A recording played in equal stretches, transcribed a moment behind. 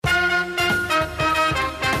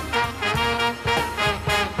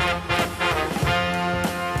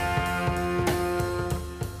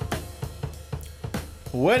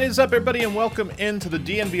What is up, everybody, and welcome into the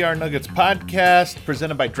DNVR Nuggets podcast,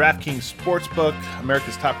 presented by DraftKings Sportsbook,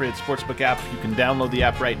 America's top-rated sportsbook app. You can download the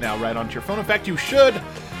app right now, right onto your phone. In fact, you should,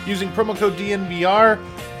 using promo code DNVR.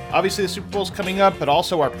 Obviously, the Super Bowl's coming up, but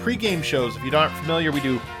also our pregame shows. If you aren't familiar, we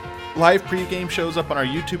do live pregame shows up on our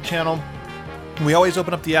YouTube channel. We always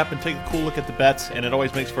open up the app and take a cool look at the bets, and it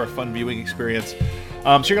always makes for a fun viewing experience.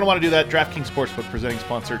 So you're going to want to do that. DraftKings Sportsbook, presenting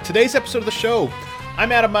sponsor. Today's episode of the show,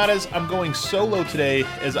 I'm Adam Matas. I'm going solo today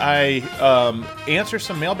as I answer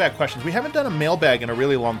some mailbag questions. We haven't done a mailbag in a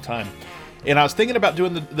really long time. And I was thinking about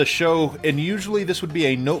doing the show, and usually this would be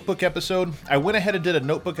a notebook episode. I went ahead and did a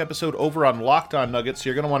notebook episode over on Locked On Nuggets, so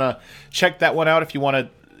you're going to want to check that one out if you want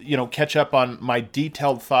to catch up on my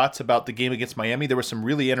detailed thoughts about the game against Miami. There were some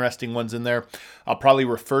really interesting ones in there. I'll probably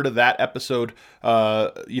refer to that episode,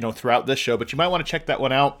 throughout this show, but you might want to check that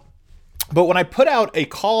one out. But when I put out a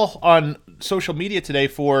call on social media today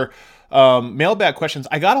for mailbag questions,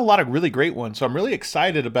 I got a lot of really great ones, so I'm really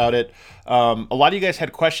excited about it. A lot of you guys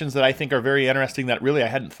had questions that I think are very interesting that really I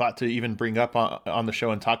hadn't thought to even bring up on the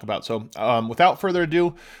show and talk about. So without further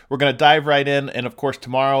ado, we're going to dive right in. And of course,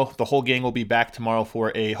 tomorrow, the whole gang will be back tomorrow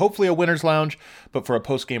for hopefully a winner's lounge, but for a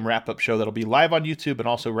post-game wrap-up show that'll be live on YouTube and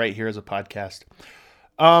also right here as a podcast.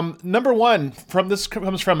 Number one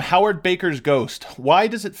comes from Howard Baker's Ghost. Why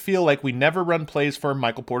does it feel like we never run plays for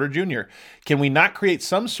Michael Porter Jr.? Can we not create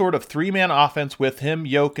some sort of three-man offense with him,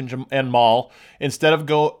 Yoke, and Mal instead of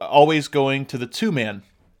always going to the two-man?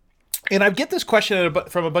 And I get this question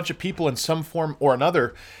from a bunch of people in some form or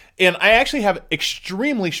another, and I actually have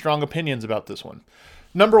extremely strong opinions about this one.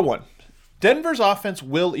 Number one, Denver's offense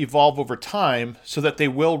will evolve over time so that they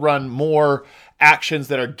will run more actions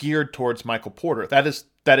that are geared towards Michael Porter. That is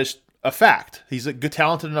a fact. He's a good,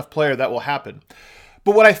 talented enough player that will happen.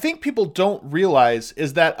 But what I think people don't realize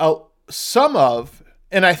is that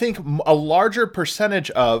and I think a larger percentage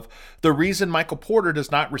of the reason Michael Porter does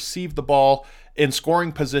not receive the ball in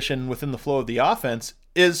scoring position within the flow of the offense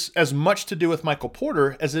is as much to do with Michael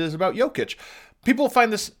Porter as it is about Jokic. People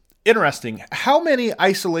find this interesting. How many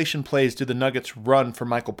isolation plays do the Nuggets run for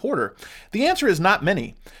Michael Porter? The answer is not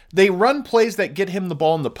many. They run plays that get him the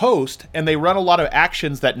ball in the post, and they run a lot of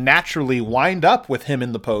actions that naturally wind up with him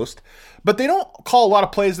in the post, but they don't call a lot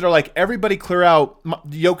of plays that are like, everybody clear out,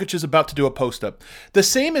 Jokic is about to do a post-up. The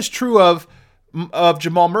same is true of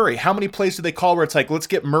Jamal Murray. How many plays do they call where it's like, let's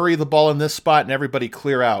get Murray the ball in this spot and everybody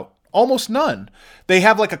clear out? Almost none. They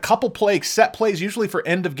have like a couple set plays, usually for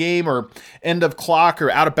end of game or end of clock or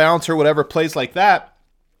out of bounds or whatever, plays like that.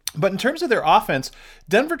 But in terms of their offense,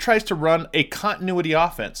 Denver tries to run a continuity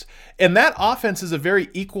offense. And that offense is a very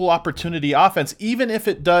equal opportunity offense, even if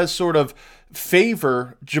it does sort of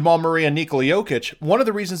favor Jamal Murray and Nikola Jokic. One of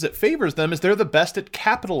the reasons it favors them is they're the best at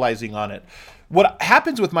capitalizing on it. What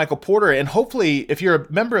happens with Michael Porter, and hopefully if you're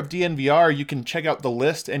a member of DNVR, you can check out the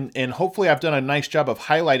list, and hopefully I've done a nice job of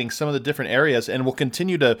highlighting some of the different areas, and we'll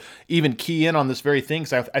continue to even key in on this very thing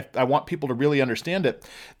because I want people to really understand it.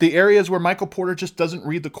 The areas where Michael Porter just doesn't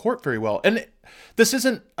read the court very well. And this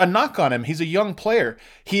isn't a knock on him. He's a young player.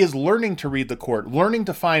 He is learning to read the court, learning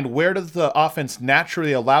to find where does the offense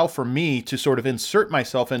naturally allow for me to sort of insert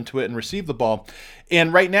myself into it and receive the ball.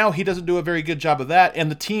 And right now, he doesn't do a very good job of that. And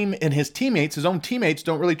the team and his own teammates,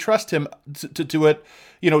 don't really trust him to do it,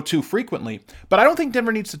 too frequently. But I don't think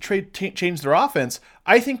Denver needs to change their offense.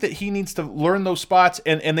 I think that he needs to learn those spots,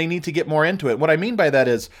 and they need to get more into it. What I mean by that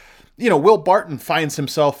is, Will Barton finds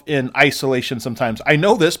himself in isolation sometimes. I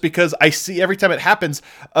know this because I see every time it happens,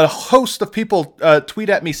 a host of people tweet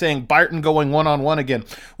at me saying Barton going one-on-one again.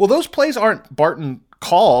 Well, those plays aren't Barton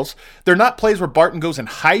calls. They're not plays where Barton goes and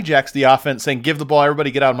hijacks the offense saying, give the ball, everybody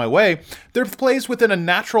get out of my way. They're plays within a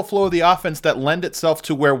natural flow of the offense that lend itself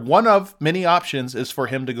to where one of many options is for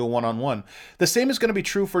him to go one-on-one. The same is going to be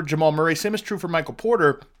true for Jamal Murray. Same is true for Michael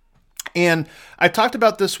Porter. And I talked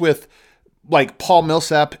about this with like Paul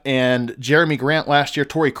Millsap and Jeremy Grant last year,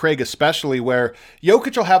 Torrey Craig especially, where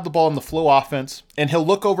Jokic will have the ball in the flow offense, and he'll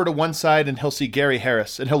look over to one side and he'll see Gary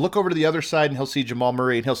Harris, and he'll look over to the other side and he'll see Jamal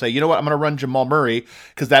Murray, and he'll say, you know what, I'm going to run Jamal Murray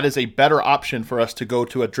because that is a better option for us to go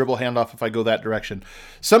to a dribble handoff if I go that direction.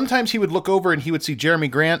 Sometimes he would look over and he would see Jeremy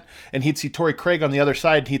Grant and he'd see Torrey Craig on the other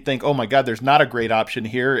side, and he'd think, oh my God, there's not a great option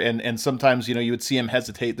here, and sometimes, you would see him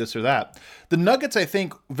hesitate this or that. The Nuggets, I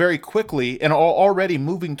think, very quickly and are already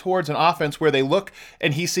moving towards an offense where they look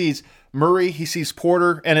and he sees Murray, he sees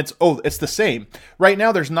Porter, and it's the same. Right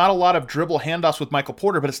now, there's not a lot of dribble handoffs with Michael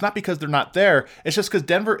Porter, but it's not because they're not there. It's just because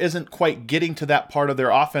Denver isn't quite getting to that part of their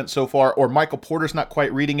offense so far, or Michael Porter's not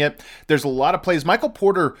quite reading it. There's a lot of plays. Michael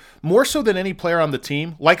Porter, more so than any player on the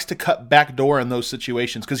team, likes to cut backdoor in those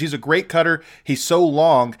situations because he's a great cutter. He's so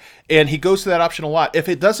long, and he goes to that option a lot. If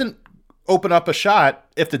it doesn't open up a shot,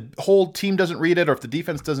 if the whole team doesn't read it or if the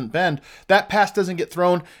defense doesn't bend, that pass doesn't get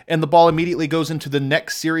thrown and the ball immediately goes into the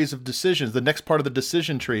next series of decisions, the next part of the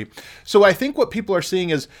decision tree. So I think what people are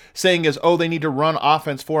saying is, oh, they need to run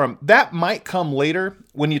offense for him. That might come later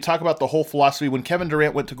when you talk about the whole philosophy. When Kevin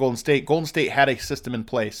Durant went to Golden State had a system in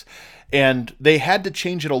place. And they had to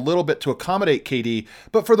change it a little bit to accommodate KD.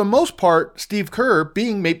 But for the most part, Steve Kerr,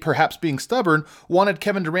 perhaps being stubborn, wanted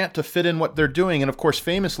Kevin Durant to fit in what they're doing. And of course,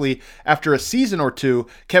 famously, after a season or two,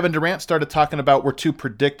 Kevin Durant started talking about we're too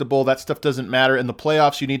predictable. That stuff doesn't matter. In the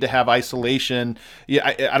playoffs, you need to have isolation. Yeah,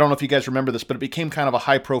 I don't know if you guys remember this, but it became kind of a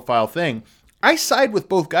high-profile thing. I side with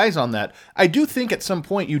both guys on that. I do think at some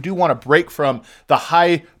point you do want to break from the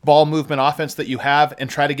high ball movement offense that you have and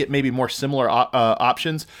try to get maybe more similar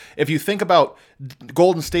options. If you think about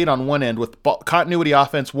Golden State on one end with continuity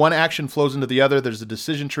offense, one action flows into the other. There's a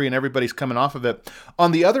decision tree and everybody's coming off of it.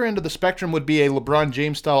 On the other end of the spectrum would be a LeBron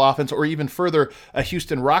James style offense, or even further, a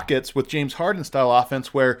Houston Rockets with James Harden style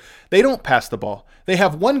offense where they don't pass the ball. They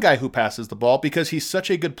have one guy who passes the ball because he's such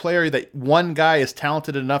a good player that one guy is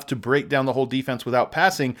talented enough to break down the whole defense without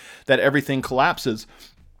passing that everything collapses.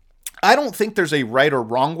 I don't think there's a right or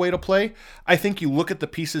wrong way to play. I think you look at the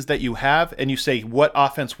pieces that you have and you say what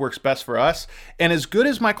offense works best for us. And as good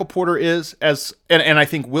as Michael Porter is, and I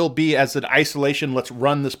think will be as an isolation, let's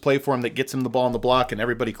run this play for him that gets him the ball on the block and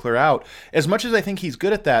everybody clear out. As much as I think he's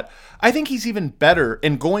good at that, I think he's even better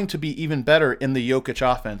and going to be even better in the Jokic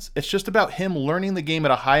offense. It's just about him learning the game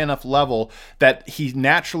at a high enough level that he's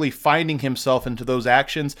naturally finding himself into those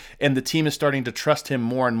actions and the team is starting to trust him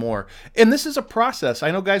more and more. And this is a process. I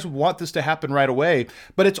know guys would want this to happen right away,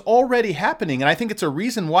 but it's already happening. And I think it's a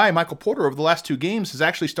reason why Michael Porter over the last 2 games has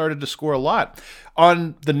actually started to score a lot.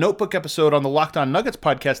 On the Notebook episode on the Locked On Nuggets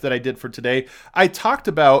podcast that I did for today, I talked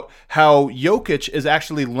about how Jokic is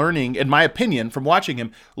actually learning, in my opinion, from watching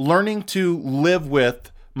him, learning to live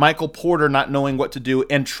with Michael Porter not knowing what to do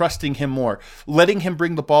and trusting him more, letting him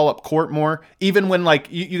bring the ball up court more. Even when, like,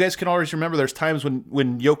 you guys can always remember there's times when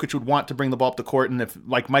Jokic would want to bring the ball up the court, and if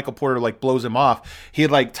like Michael Porter like blows him off, he'd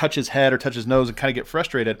like touch his head or touch his nose and kind of get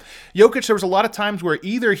frustrated. Jokic, there was a lot of times where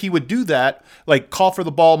either he would do that, like call for the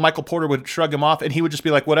ball, Michael Porter would shrug him off, and he would just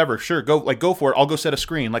be like, whatever, sure, go for it. I'll go set a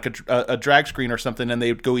screen, like a drag screen or something, and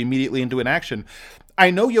they would go immediately into an action. I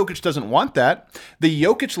know Jokic doesn't want that. The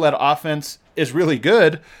Jokic-led offense is really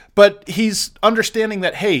good, but he's understanding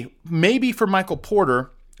that, hey, maybe for Michael Porter,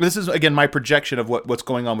 this is, again, my projection of what's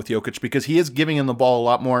going on with Jokic, because he is giving him the ball a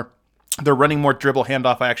lot more. They're running more dribble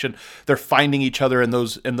handoff action. They're finding each other in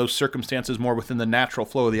those circumstances more within the natural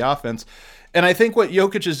flow of the offense. And I think what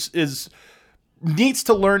Jokic is needs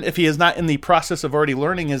to learn, if he is not in the process of already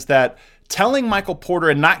learning, is that telling Michael Porter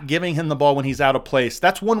and not giving him the ball when he's out of place,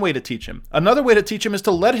 that's one way to teach him. Another way to teach him is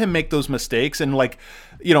to let him make those mistakes and, like,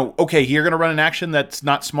 okay, you're going to run an action that's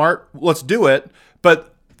not smart. Let's do it. But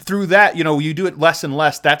through that, you do it less and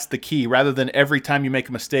less. That's the key, rather than every time you make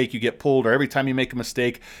a mistake, you get pulled, or every time you make a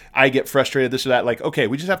mistake, I get frustrated, this or that. Like, okay,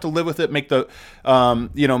 we just have to live with it, make the,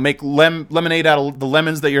 make lemonade out of the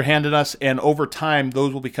lemons that you're handing us. And over time,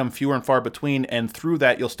 those will become fewer and far between. And through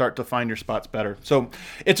that, you'll start to find your spots better. So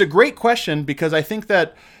it's a great question, because I think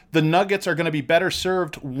that the Nuggets are going to be better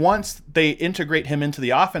served once they integrate him into the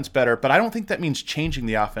offense better, but I don't think that means changing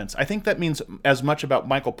the offense. I think that means as much about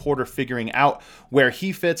Michael Porter figuring out where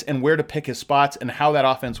he fits and where to pick his spots and how that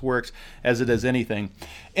offense works as it is anything.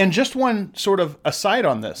 And just one sort of aside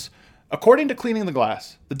on this, according to Cleaning the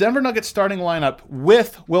Glass, the Denver Nuggets starting lineup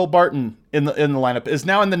with Will Barton in the lineup is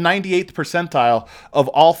now in the 98th percentile of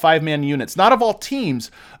all 5-man units, not of all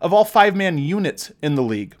teams, of all 5-man units in the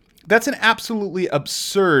league. That's an absolutely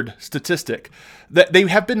absurd statistic. That they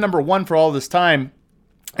have been number 1 for all this time,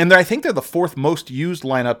 and I think they're the 4th most used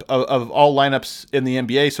lineup of all lineups in the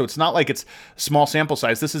NBA, so it's not like it's small sample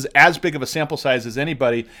size. This is as big of a sample size as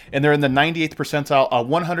anybody, and they're in the 98th percentile, a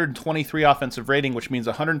 123 offensive rating, which means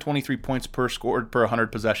 123 points per scored per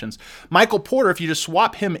 100 possessions. Michael Porter, if you just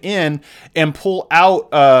swap him in and pull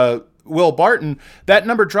out Will Barton, that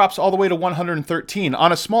number drops all the way to 113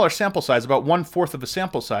 on a smaller sample size, about 1/4 of a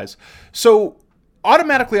sample size. So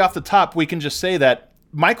automatically off the top, we can just say that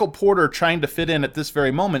Michael Porter trying to fit in at this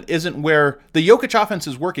very moment isn't where the Jokic offense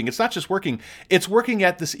is working. It's not just working. It's working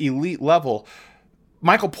at this elite level.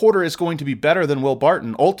 Michael Porter is going to be better than Will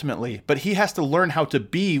Barton ultimately, but he has to learn how to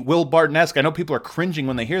be Will Barton-esque. I know people are cringing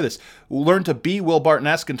when they hear this. Learn to be Will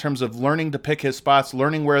Barton-esque in terms of learning to pick his spots,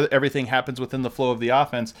 learning where everything happens within the flow of the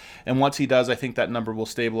offense. And once he does, I think that number will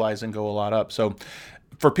stabilize and go a lot up. So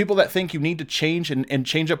for people that think you need to change and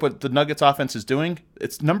change up what the Nuggets offense is doing,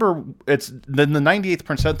 it's in the 98th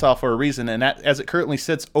percentile for a reason. And as it currently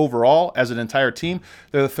sits overall as an entire team,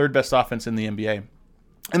 they're the third best offense in the NBA.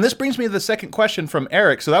 And this brings me to the second question from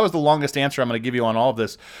Eric. So that was the longest answer I'm going to give you on all of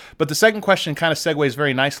this. But the second question kind of segues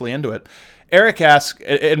very nicely into it. Eric asks,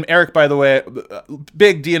 and Eric, by the way,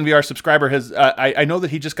 big DNVR subscriber, I know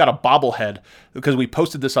that he just got a bobblehead because we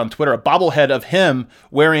posted this on Twitter, a bobblehead of him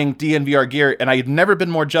wearing DNVR gear, and I had never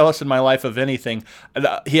been more jealous in my life of anything.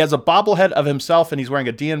 He has a bobblehead of himself, and he's wearing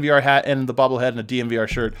a DNVR hat and the bobblehead and a DNVR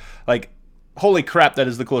shirt. Like, holy crap, that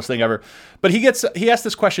is the coolest thing ever. But he asked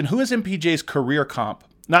this question, who is MPJ's career comp?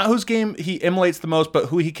 Not whose game he emulates the most, but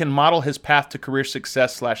who he can model his path to career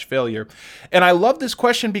success/failure. And I love this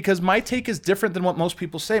question because my take is different than what most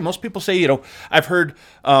people say. Most people say, I've heard,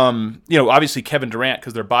 obviously Kevin Durant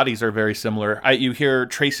because their bodies are very similar. You hear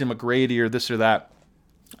Tracy McGrady or this or that.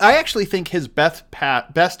 I actually think his best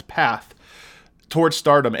path towards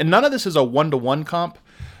stardom, and none of this is a 1-to-1 comp,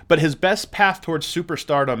 but his best path towards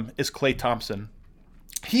superstardom is Klay Thompson.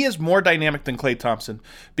 He is more dynamic than Klay Thompson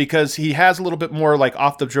because he has a little bit more like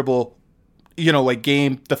off the dribble,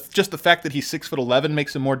 game. Just the fact that he's 6'11"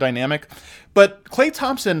 makes him more dynamic. But Klay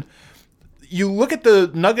Thompson, you look at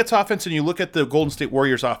the Nuggets offense and you look at the Golden State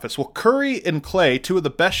Warriors offense. Well, Curry and Klay, two of the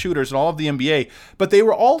best shooters in all of the NBA, but they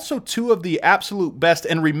were also two of the absolute best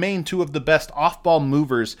and remain two of the best off-ball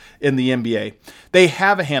movers in the NBA. They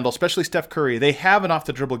have a handle, especially Steph Curry. They have an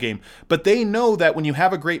off-the-dribble game, but they know that when you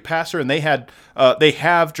have a great passer, and they have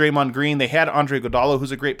Draymond Green, they had Andre Iguodala,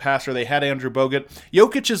 who's a great passer, they had Andrew Bogut.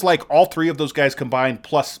 Jokic is like all three of those guys combined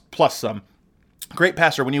plus some. Great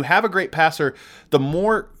passer. When you have a great passer, the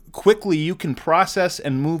more quickly you can process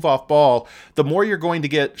and move off ball, the more you're going to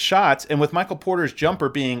get shots. And with Michael Porter's jumper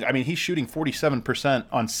being, he's shooting 47%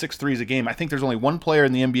 on 6 threes a game. I think there's only one player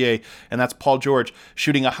in the NBA, and that's Paul George,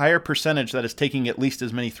 shooting a higher percentage that is taking at least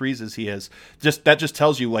as many threes as he is. That just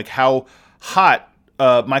tells you like how hot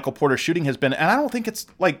Michael Porter's shooting has been. And I don't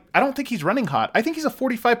think he's running hot. I think he's a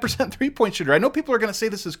 45% three-point shooter. I know people are going to say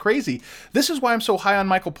this is crazy. This is why I'm so high on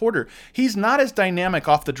Michael Porter. He's not as dynamic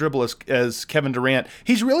off the dribble as Kevin Durant.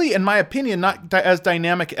 He's really, in my opinion, not as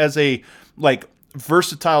dynamic as a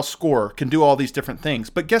versatile scorer, can do all these different things.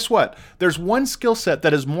 But guess what? There's one skill set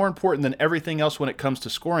that is more important than everything else when it comes to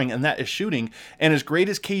scoring, and that is shooting. And as great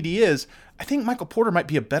as KD is, I think Michael Porter might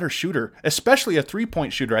be a better shooter, especially a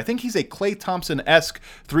three-point shooter. I think he's a Klay Thompson-esque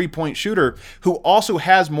three-point shooter who also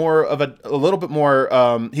has more of he's a little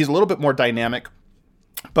bit more dynamic,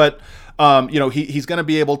 but he's going to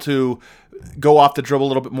be able to go off the dribble a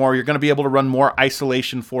little bit more. You're going to be able to run more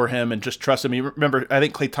isolation for him and just trust him. You remember, I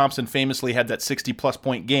think Klay Thompson famously had that 60-plus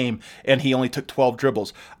point game, and he only took 12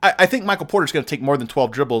 dribbles. I think Michael Porter's going to take more than 12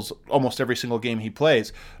 dribbles almost every single game he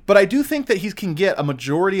plays. But I do think that he can get a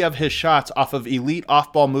majority of his shots off of elite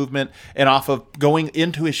off-ball movement and off of going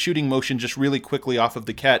into his shooting motion just really quickly off of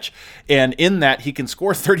the catch. And in that, he can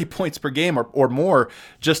score 30 points per game or more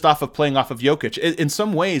just off of playing off of Jokic. In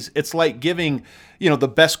some ways, it's like giving the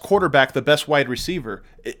best quarterback the best wide receiver.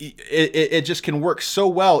 It just can work so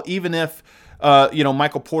well, even if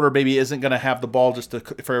Michael Porter maybe isn't going to have the ball just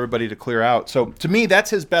for everybody to clear out. So to me,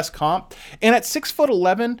 that's his best comp. And at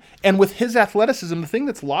 6'11", and with his athleticism, the thing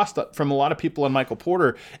that's lost from a lot of people on Michael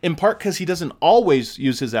Porter, in part because he doesn't always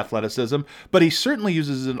use his athleticism, but he certainly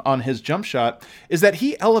uses it on his jump shot, is that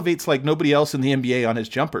he elevates like nobody else in the NBA on his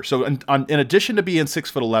jumper. So in addition to being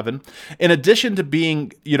 6'11", in addition to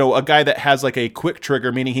being a guy that has like a quick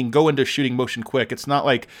trigger, meaning he can go into shooting motion quick. It's not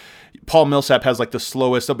like Paul Millsap has like the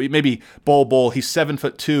slowest, maybe Bol, he's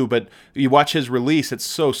 7'2", but you watch his release, it's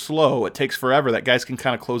so slow, it takes forever. That guys can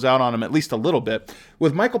kind of close out on him at least a little bit.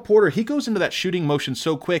 With Michael Porter, he goes into that shooting motion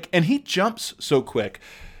so quick, and he jumps so quick.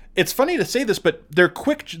 It's funny to say this, but there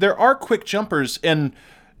are quick jumpers, and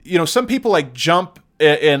some people like jump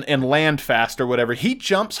and land fast or whatever. He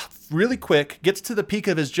jumps really quick, gets to the peak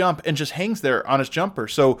of his jump, and just hangs there on his jumper.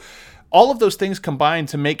 So all of those things combine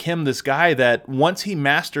to make him this guy that once he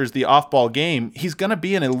masters the off-ball game, he's going to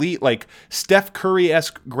be an elite, like Steph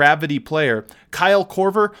Curry-esque gravity player. Kyle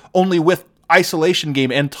Korver, only with isolation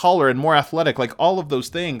game and taller and more athletic, like all of those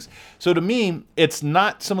things. So to me, it's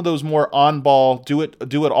not some of those more on-ball,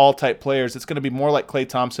 do-it-all type players. It's going to be more like Klay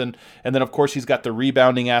Thompson. And then, of course, he's got the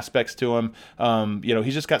rebounding aspects to him.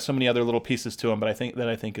 He's just got so many other little pieces to him, but I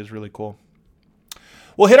think is really cool.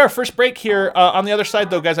 We'll hit our first break here. On the other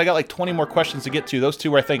side, though, guys, I got like 20 more questions to get to. Those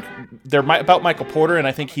two, I think, they're about Michael Porter, and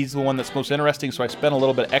I think he's the one that's most interesting, so I spent a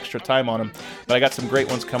little bit extra time on him. But I got some great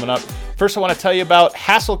ones coming up. First, I want to tell you about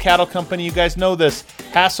Hassel Cattle Company. You guys know this.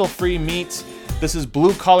 Hassle-free meats. This is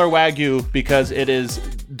blue-collar Wagyu because it is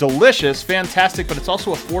delicious, fantastic, but it's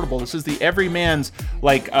also affordable. This is the everyman's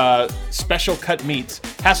special cut meats.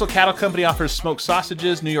 Hassel Cattle Company offers smoked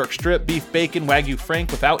sausages, New York strip, beef bacon, Wagyu Frank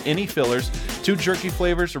without any fillers, 2 jerky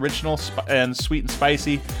flavors, original and sweet and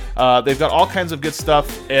spicy. They've got all kinds of good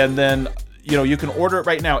stuff, and then you can order it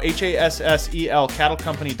right now, HASSEL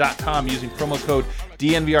cattlecompany.com using promo code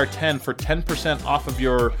DNVR10 for 10% off of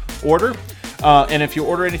your order. And if you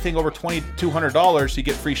order anything over $2,200, you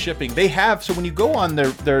get free shipping. They have, so when you go on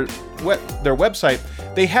their website,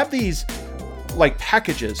 they have these like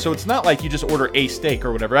packages. So it's not like you just order a steak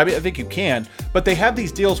or whatever. I mean, I think you can, but they have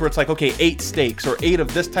these deals where it's like, okay, 8 steaks or 8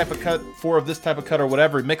 of this type of cut, 4 of this type of cut or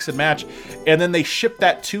whatever, mix and match. And then they ship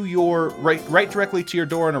that to your right directly to your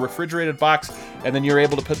door in a refrigerated box. And then you're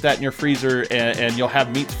able to put that in your freezer, and you'll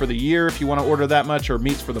have meats for the year if you want to order that much, or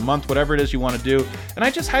meats for the month, whatever it is you want to do. And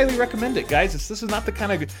I just highly recommend it, guys. This is not the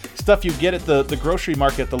kind of stuff you get at the grocery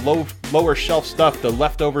market, the lower shelf stuff, the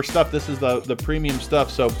leftover stuff. This is the premium stuff.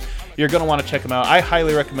 So you're going to want to check them out. I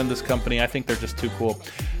highly recommend this company. I think they're just too cool.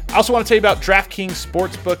 I also want to tell you about DraftKings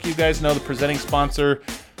Sportsbook. You guys know the presenting sponsor.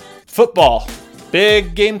 Football.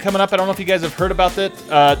 Big game coming up. I don't know if you guys have heard about it.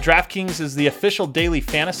 DraftKings is the official daily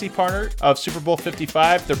fantasy partner of Super Bowl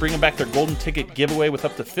 55. They're bringing back their golden ticket giveaway with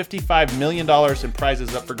up to $55 million in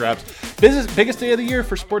prizes up for grabs. Biggest day of the year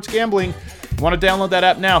for sports gambling. You want to download that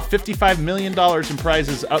app now. $55 million in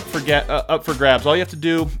prizes up for grabs. All you have to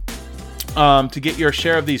do to get your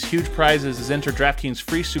share of these huge prizes is enter DraftKings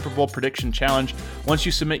free Super Bowl prediction challenge. Once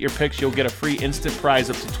you submit your picks, you'll get a free instant prize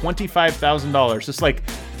up to $25,000. It's like,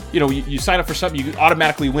 you sign up for something, you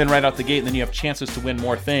automatically win right out the gate, and then you have chances to win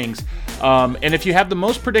more things. And if you have the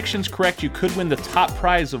most predictions correct, you could win the top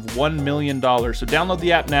prize of $1 million. So download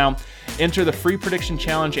the app now, enter the free prediction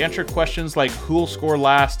challenge, answer questions like who'll score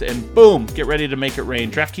last, and boom, get ready to make it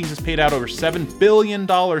rain. DraftKings has paid out over $7 billion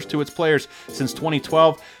to its players since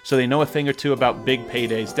 2012, so they know a thing or two about big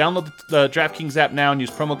paydays. Download the DraftKings app now and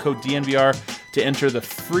use promo code DNVR to enter the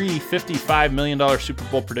free $55 million Super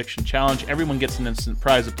Bowl prediction challenge. Everyone gets an instant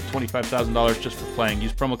prize up to $25,000 just for playing.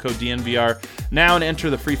 Use promo code DNVR now and enter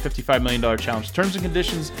the free $55 million challenge. Terms and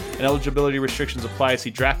conditions and eligibility restrictions apply.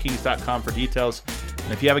 See DraftKings.com for details.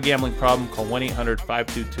 And if you have a gambling problem, call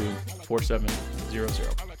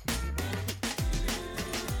 1-800-522-4700.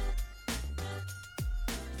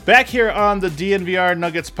 Back here on the DNVR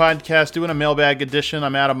Nuggets podcast, doing a mailbag edition.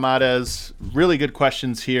 I'm Adam Matez. Really good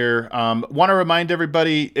questions here. Want to remind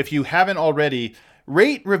everybody, if you haven't already,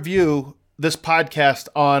 rate, review this podcast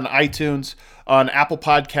on iTunes, on Apple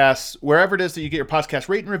Podcasts, wherever it is that you get your podcast,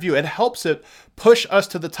 rate and review. It helps it push us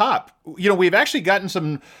to the top. We've actually gotten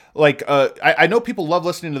some, I know people love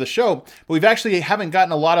listening to the show, but we've actually haven't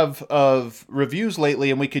gotten a lot of reviews lately,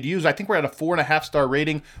 and we could use, I think we're at a 4.5-star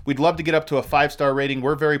rating. We'd love to get up to a 5-star rating.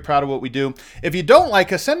 We're very proud of what we do. If you don't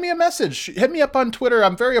like us, send me a message. Hit me up on Twitter.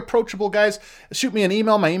 I'm very approachable, guys. Shoot me an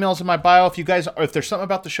email. My email's in my bio. If there's something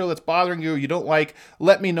about the show that's bothering you don't like,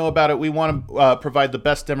 let me know about it. We want to provide the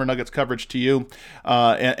best Denver Nuggets coverage to you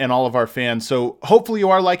and all of our fans. So hopefully you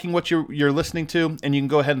are liking what you're listening to, and you can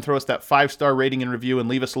go ahead and throw us that 5-star rating and review and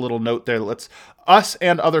leave us a little note there that lets us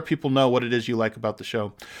and other people know what it is you like about the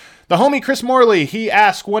show. The homie Chris Morley, he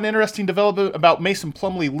asked, one interesting development about Mason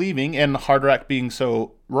Plumlee leaving and Hard Rock being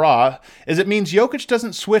so raw is it means Jokic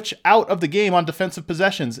doesn't switch out of the game on defensive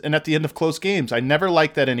possessions and at the end of close games. I never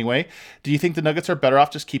liked that anyway. Do you think the Nuggets are better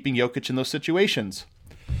off just keeping Jokic in those situations?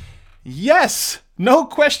 Yes, no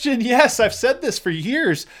question. Yes, I've said this for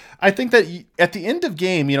years. I think that at the end of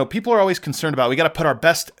game, people are always concerned about, we got to put our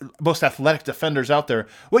best, most athletic defenders out there.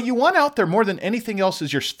 What you want out there more than anything else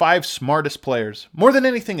is your 5 smartest players, more than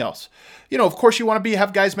anything else. Of course you want to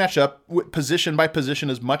have guys match up position by position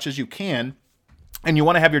as much as you can. And you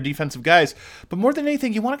want to have your defensive guys, but more than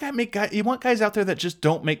anything, you want guys out there that just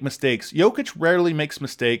don't make mistakes. Jokic rarely makes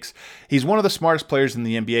mistakes. He's one of the smartest players in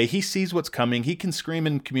the NBA. He sees what's coming. He can scream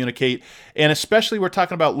and communicate. And especially we're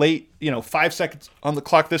talking about late, 5 seconds on the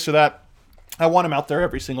clock, this or that. I want him out there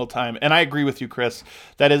every single time. And I agree with you, Chris.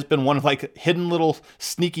 That has been one of hidden little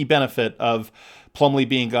sneaky benefit of Plumlee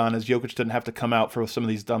being gone, as Jokic didn't have to come out for some of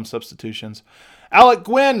these dumb substitutions. Alec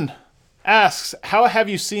Gwynn. asks, how have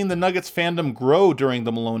you seen the Nuggets fandom grow during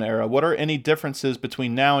the Malone era? What are any differences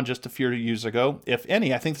between now and just a few years ago, if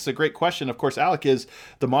any? I think this is a great question. Of course, Alec is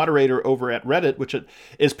the moderator over at Reddit, which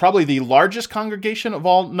is probably the largest congregation of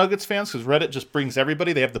all Nuggets fans, because Reddit just brings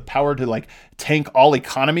everybody. They have the power to like tank all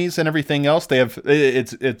economies and everything else. They have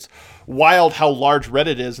it's wild how large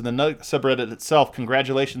Reddit is, and the Nuggets subreddit itself.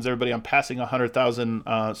 Congratulations, everybody, on passing 100,000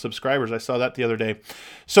 subscribers. I saw that the other day.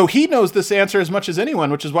 So he knows this answer as much as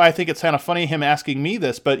anyone, which is why I think it's kind of funny him asking me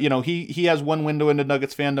this. But, he has one window into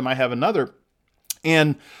Nuggets fandom. I have another.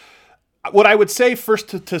 And what I would say first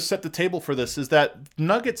to set the table for this is that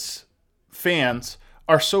Nuggets fans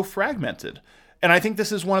are so fragmented. And I think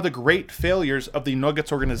this is one of the great failures of the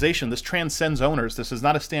Nuggets organization. This transcends owners. This is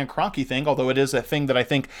not a Stan Kroenke thing, although it is a thing that I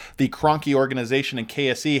think the Kroenke organization and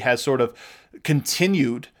KSE has sort of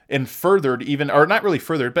continued and furthered or not really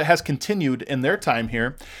furthered, but has continued in their time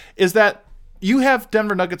here, is that you have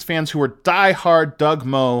Denver Nuggets fans who are diehard Doug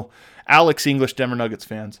Moe, Alex English Denver Nuggets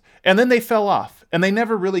fans, and then they fell off and they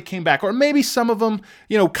never really came back. Or maybe some of them,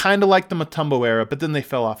 kind of like the Mutombo era, but then they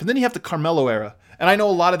fell off. And then you have the Carmelo era. And I know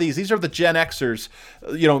a lot of these are the Gen Xers,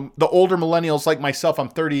 the older millennials like myself. I'm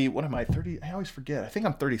 30. What am I? 30? I always forget. I think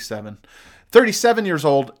I'm 37. 37 years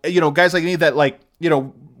old. Guys like me that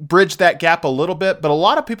bridge that gap a little bit. But a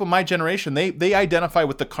lot of people my generation, they identify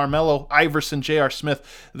with the Carmelo, Iverson, J.R.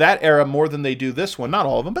 Smith, that era more than they do this one. Not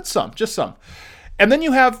all of them, but some, just some. And then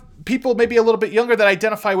you have people maybe a little bit younger that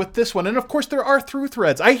identify with this one. And of course, there are through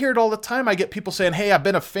threads. I hear it all the time. I get people saying, hey, I've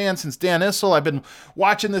been a fan since Dan Issel. I've been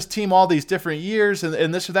watching this team all these different years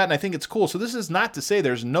and this or that. And I think it's cool. So this is not to say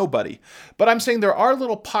there's nobody. But I'm saying there are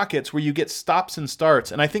little pockets where you get stops and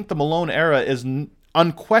starts. And I think the Malone era is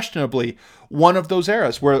unquestionably one of those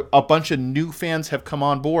eras where a bunch of new fans have come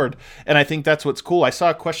on board. And I think that's what's cool. I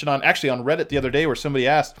saw a question on Reddit the other day where somebody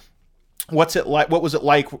asked, what was it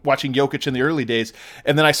like watching Jokic in the early days?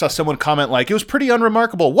 And then I saw someone comment it was pretty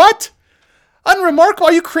unremarkable. What? Unremarkable?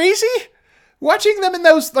 Are you crazy? Watching them in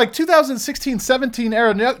those 2016-17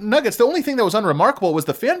 era Nuggets, the only thing that was unremarkable was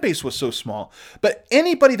the fan base was so small. But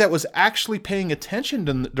anybody that was actually paying attention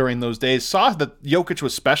during those days saw that Jokic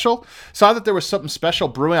was special, saw that there was something special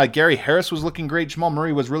brewing. Gary Harris was looking great. Jamal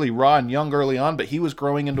Murray was really raw and young early on, but he was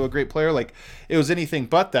growing into a great player. It was anything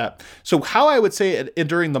but that. So how I would say it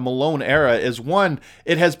during the Malone era is, one,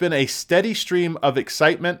 it has been a steady stream of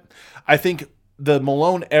excitement. I think the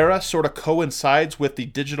Malone era sort of coincides with the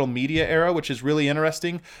digital media era, which is really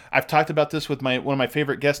interesting. I've talked about this with one of my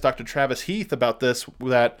favorite guests, Dr. Travis Heath, about this,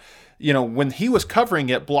 that when he was covering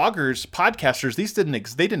it, bloggers, podcasters,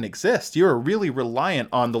 they didn't exist. You were really reliant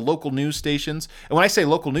on the local news stations. And when I say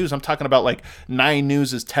local news, I'm talking about 9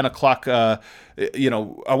 News is 10 o'clock. I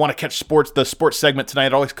want to catch the sports segment tonight.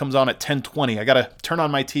 It always comes on at 10:20. I got to turn on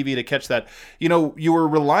my TV to catch that. You were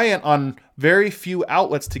reliant on very few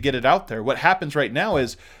outlets to get it out there. What happens right now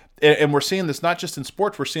is, and we're seeing this not just in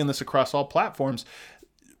sports, we're seeing this across all platforms,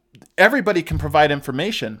 everybody can provide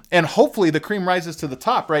information, and hopefully the cream rises to the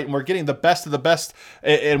top, right? And we're getting the best of the best.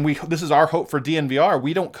 And this is our hope for DNVR.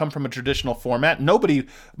 We don't come from a traditional format.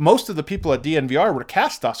 Most of the people at DNVR were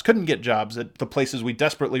cast-offs, couldn't get jobs at the places we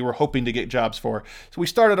desperately were hoping to get jobs for. So we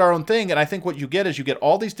started our own thing. And I think what you get is you get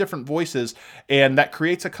all these different voices, and that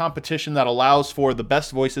creates a competition that allows for the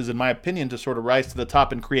best voices, in my opinion, to sort of rise to the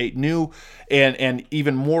top and create new and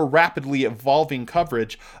even more rapidly evolving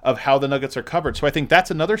coverage of how the Nuggets are covered. So I think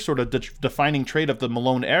that's another sort of defining trait of the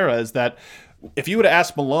Malone era, is that if you would have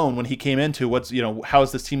asked Malone when he came into how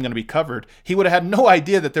is this team going to be covered, he would have had no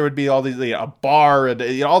idea that there would be all these a bar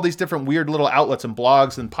and all these different weird little outlets and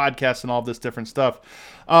blogs and podcasts and all this different stuff.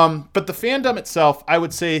 But the fandom itself, I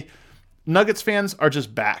would say Nuggets fans are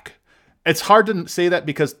just back. It's hard to say that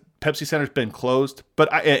because Pepsi Center's been closed, but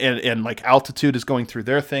Altitude is going through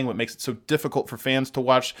their thing, what makes it so difficult for fans to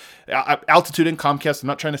watch. Altitude and Comcast, I'm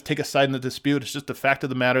not trying to take a side in the dispute. It's just the fact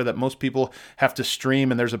of the matter that most people have to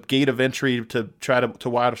stream, and there's a gate of entry to try to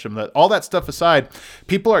watch them. All that stuff aside,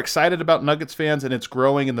 people are excited about Nuggets fans, and it's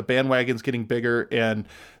growing, and the bandwagon's getting bigger, and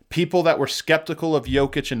people that were skeptical of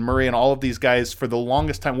Jokic and Murray and all of these guys for the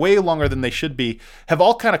longest time, way longer than they should be, have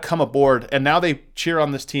all kind of come aboard, and now they cheer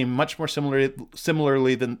on this team much more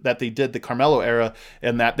similarly than that they did the Carmelo era,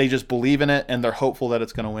 and that they just believe in it and they're hopeful that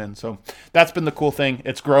it's going to win. So that's been the cool thing.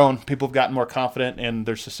 It's grown. People have gotten more confident, and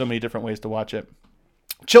there's just so many different ways to watch it.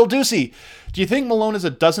 Chill Ducey, do you think Malone is a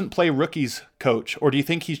doesn't play rookies coach, or do you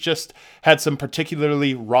think he's just had some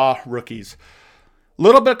particularly raw rookies?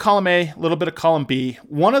 Little bit of column A, little bit of column B.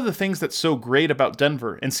 One of the things that's so great about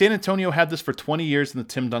Denver, and San Antonio had this for 20 years in the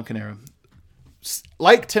Tim Duncan era.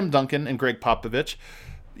 Like Tim Duncan and Greg Popovich,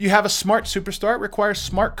 you have a smart superstar, it requires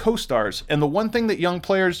smart co-stars. And the one thing that young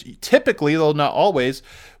players typically, though not always,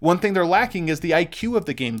 one thing they're lacking is the IQ of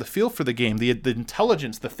the game, the feel for the game, the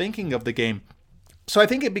intelligence, the thinking of the game. So I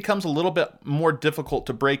think it becomes a little bit more difficult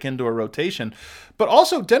to break into a rotation. But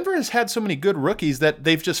also, Denver has had so many good rookies that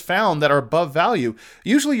they've just found that are above value.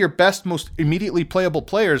 Usually your best, most immediately playable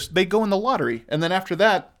players, they go in the lottery. And then after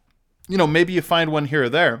that, maybe you find one here or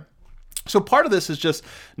there. So part of this is just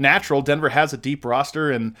natural. Denver has a deep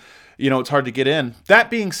roster and, it's hard to get in.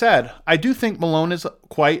 That being said, I do think Malone is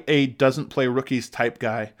quite a doesn't play rookies type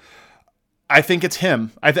guy. I think it's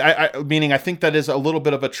him. Meaning I think that is a little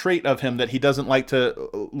bit of a trait of him that he doesn't like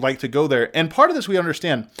to go there. And part of this we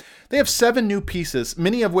understand. They have 7 new pieces,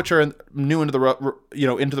 many of which are new into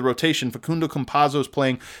the rotation. Facundo Campazzo is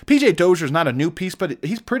playing. PJ Dozier's not a new piece, but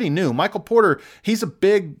he's pretty new. Michael Porter, he's a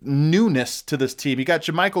big newness to this team. You got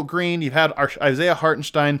JaMychal Green. You've had Isaiah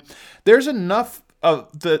Hartenstein. There's enough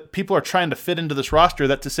the people are trying to fit into this roster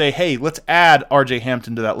that to say, hey, let's add RJ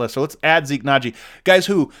Hampton to that list, or let's add Zeke Naji, guys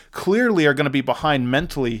who clearly are going to be behind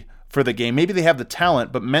mentally for the game. Maybe they have the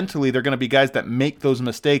talent, but mentally they're going to be guys that make those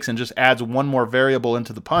mistakes and just adds one more variable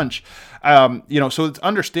into the punch. So it's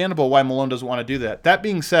understandable why Malone doesn't want to do that. That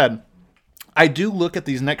being said, I do look at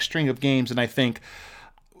these next string of games and I think,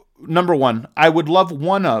 number one, I would love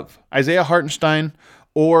one of Isaiah Hartenstein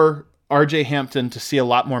or RJ Hampton to see a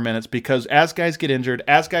lot more minutes, because as guys get injured,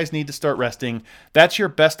 as guys need to start resting, that's your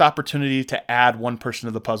best opportunity to add one person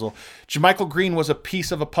to the puzzle. JaMychal Green was a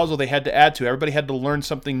piece of a puzzle they had to add to. Everybody had to learn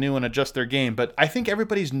something new and adjust their game, but I think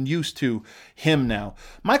everybody's used to him now.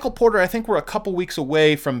 Michael Porter, I think we're a couple weeks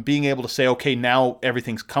away from being able to say, okay, now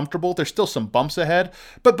everything's comfortable. There's still some bumps ahead,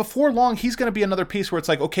 but before long, he's going to be another piece where it's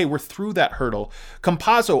like, okay, we're through that hurdle.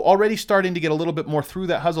 Campazzo already starting to get a little bit more through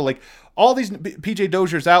that hustle. Like all these, PJ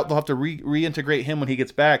Dozier's out, they'll have to reintegrate him when he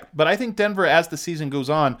gets back. But I think Denver, as the season goes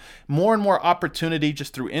on, more and more opportunity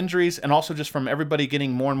just through injuries and also just from everybody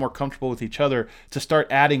getting more and more comfortable with each other to start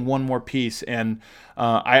adding one more piece. And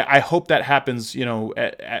I hope that happens,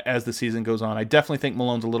 as the season goes on. I definitely think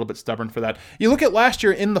Malone's a little bit stubborn for that. You look at last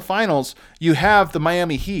year in the finals, you have the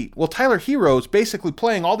Miami Heat. Well, Tyler Hero's basically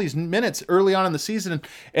playing all these minutes early on in the season,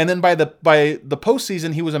 and then by the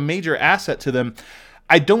postseason, he was a major asset to them.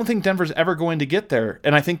 I don't think Denver's ever going to get there,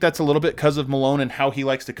 and I think that's a little bit because of Malone and how he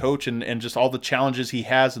likes to coach and just all the challenges he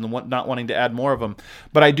has and not wanting to add more of them.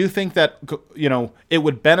 But I do think that, it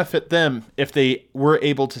would benefit them if they were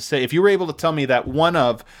able to say, if you were able to tell me that one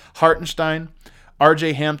of Hartenstein,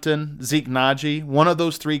 RJ Hampton, Zeke Naji, one of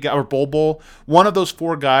those 3 guys, or Bol, one of those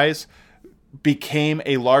 4 guys became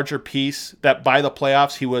a larger piece, that by the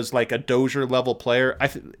playoffs he was like a Dozier level player,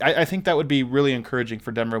 I think that would be really encouraging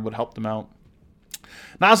for Denver. It would help them out.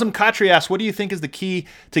 Nazem Khatri asks, what do you think is the key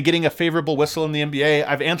to getting a favorable whistle in the NBA?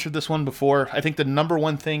 I've answered this one before. I think the number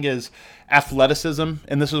one thing is athleticism,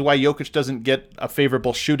 and this is why Jokic doesn't get a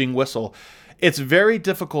favorable shooting whistle. It's very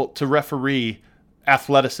difficult to referee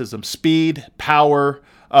athleticism, speed, power,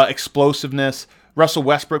 explosiveness. Russell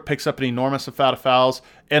Westbrook picks up an enormous amount of fouls,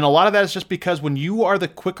 and a lot of that is just because when you are the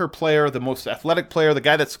quicker player, the most athletic player, the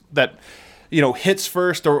guy that hits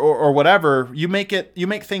first or whatever, you make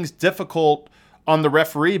things difficult on the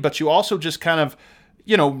referee, but you also just kind of,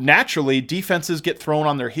 naturally defenses get thrown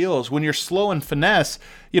on their heels. When you're slow and finesse,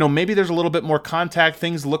 maybe there's a little bit more contact,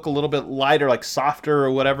 things look a little bit lighter, like softer or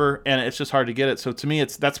whatever, and it's just hard to get it. So to me,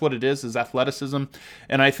 that's what it is athleticism.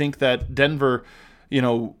 And I think that Denver,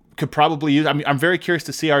 could probably use, I'm very curious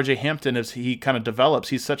to see RJ Hampton as he kind of develops.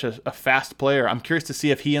 He's such a fast player. I'm curious to see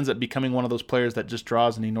if he ends up becoming one of those players that just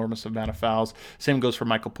draws an enormous amount of fouls. Same goes for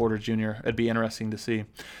Michael Porter Jr. It'd be interesting to see.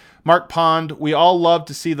 Mark Pond, we all love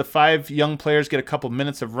to see the 5 young players get a couple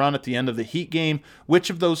minutes of run at the end of the Heat game.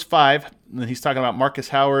 Which of those 5, and he's talking about Marcus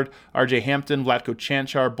Howard, RJ Hampton, Vlatko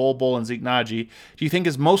Cancar, Bol, and Zeke Naji, do you think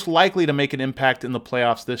is most likely to make an impact in the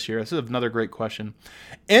playoffs this year? This is another great question.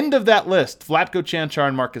 End of that list, Vlatko Cancar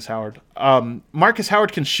and Marcus Howard. Marcus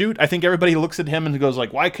Howard can shoot. I think everybody looks at him and goes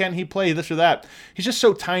like, why can't he play this or that? He's just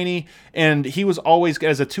so tiny, and he was always,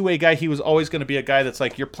 as a two-way guy, he was always going to be a guy that's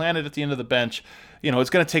like, you're planted at the end of the bench.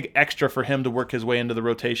 It's going to take extra for him to work his way into the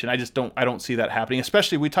rotation. I don't see that happening,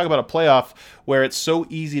 especially we talk about a playoff where it's so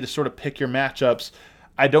easy to sort of pick your matchups.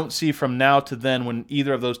 I don't see from now to then when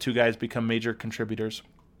either of those 2 guys become major contributors.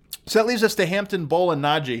 So that leaves us to Hampton, Bol, and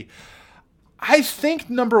Naji. I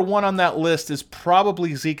think number 1 on that list is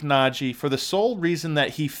probably Zeke Naji for the sole reason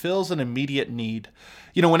that he fills an immediate need.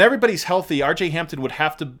 When everybody's healthy, RJ Hampton would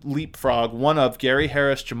have to leapfrog one of Gary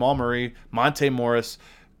Harris, Jamal Murray, Monte Morris,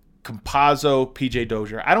 Campazzo, PJ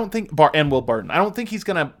Dozier. I don't think and Will Barton. I don't think he's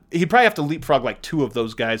going to he'd probably have to leapfrog like 2 of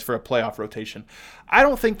those guys for a playoff rotation. I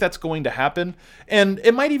don't think that's going to happen, and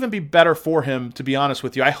it might even be better for him, to be honest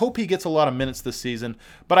with you. I hope he gets a lot of minutes this season,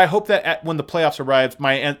 but I hope that when the playoffs arrive,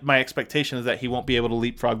 my expectation is that he won't be able to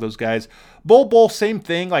leapfrog those guys. Bol, same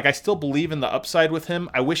thing. Like, I still believe in the upside with him.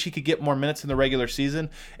 I wish he could get more minutes in the regular season,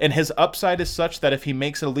 and his upside is such that if he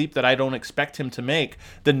makes a leap that I don't expect him to make,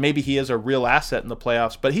 then maybe he is a real asset in the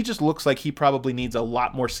playoffs. But he just looks like he probably needs a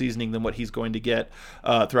lot more seasoning than what he's going to get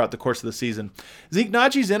throughout the course of the season. Zeke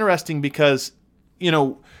Najee's interesting because,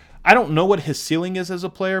 I don't know what his ceiling is as a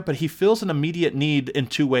player, but he fills an immediate need in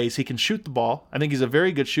 2 ways. He can shoot the ball. I think he's a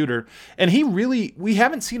very good shooter. And we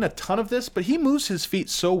haven't seen a ton of this, but he moves his feet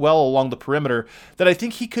so well along the perimeter that I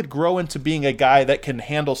think he could grow into being a guy that can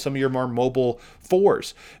handle some of your more mobile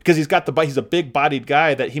 4s, because he's a big-bodied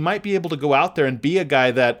guy that he might be able to go out there and be a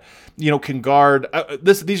guy that, can guard.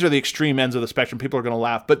 These are the extreme ends of the spectrum. People are going to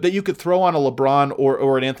laugh, but that you could throw on a LeBron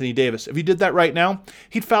or an Anthony Davis. If you did that right now,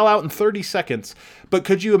 he'd foul out in 30 seconds. But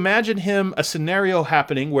could you imagine a scenario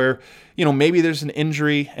happening where, maybe there's an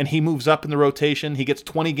injury and he moves up in the rotation, he gets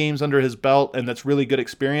 20 games under his belt, and that's really good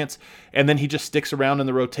experience, and then he just sticks around in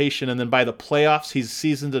the rotation, and then by the playoffs, he's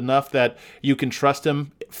seasoned enough that you can trust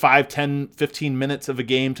him 5, 10, 15 minutes of a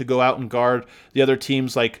game to go out and guard the other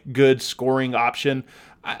team's like good scoring option.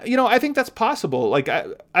 I think that's possible. Like,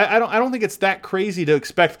 I don't think it's that crazy to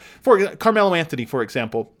expect. For Carmelo Anthony, for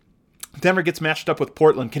example, Denver gets matched up with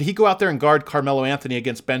Portland. Can he go out there and guard Carmelo Anthony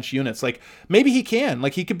against bench units? Like, maybe he can.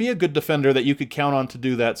 Like, he could be a good defender that you could count on to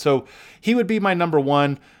do that. So he would be my number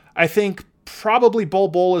 1. I think probably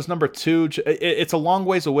Bol is number 2. It's a long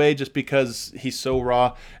ways away just because he's so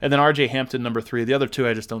raw. And then RJ Hampton, number 3. The other 2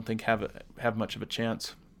 I just don't think have much of a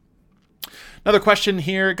chance. Another question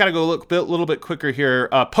here. Got to go a little bit quicker here.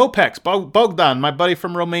 Popex, Bogdan, my buddy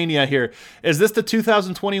from Romania here. Is this the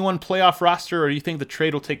 2021 playoff roster, or do you think the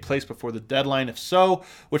trade will take place before the deadline? If so,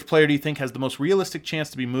 which player do you think has the most realistic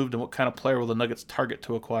chance to be moved, and what kind of player will the Nuggets target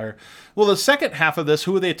to acquire? Well, the second half of this,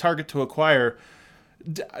 who will they target to acquire?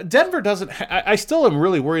 Denver doesn't. I still am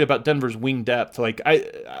really worried about Denver's wing depth. Like,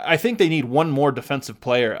 I think they need one more defensive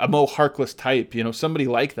player, a Mo Harkless type, somebody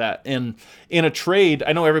like that. And in a trade,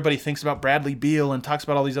 I know everybody thinks about Bradley Beal and talks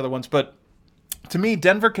about all these other ones, but to me,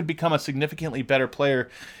 Denver could become a significantly better player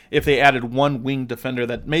if they added one wing defender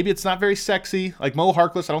that maybe it's not very sexy, like Mo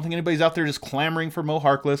Harkless. I don't think anybody's out there just clamoring for Mo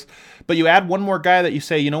Harkless. But you add one more guy that you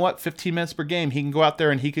say, 15 minutes per game, he can go out there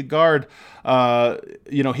and he could guard,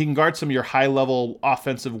 he can guard some of your high-level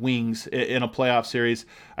offensive wings in a playoff series.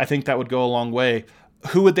 I think that would go a long way.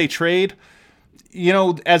 Who would they trade?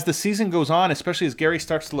 As the season goes on, especially as Gary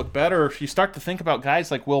starts to look better, you start to think about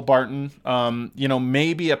guys like Will Barton,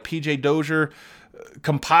 maybe a PJ Dozier.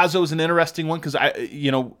 Campazzo's an interesting one because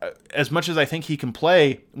as much as I think he can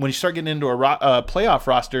play, when you start getting into a playoff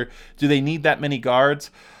roster, do they need that many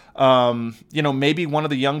guards? Maybe one of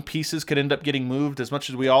the young pieces could end up getting moved. As much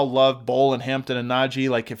as we all love Bol and Hampton and Najee,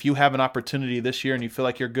 like if you have an opportunity this year and you feel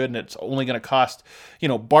like you're good and it's only going to cost,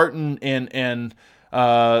 Barton and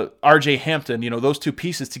RJ Hampton, those 2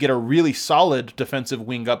 pieces to get a really solid defensive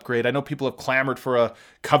wing upgrade. I know people have clamored for a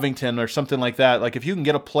Covington or something like that. Like if you can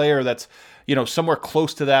get a player that's, somewhere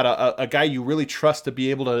close to that, a guy you really trust to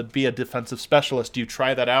be able to be a defensive specialist, do you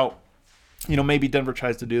try that out? Maybe Denver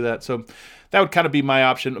tries to do that. So that would kind of be my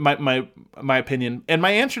option, my opinion. And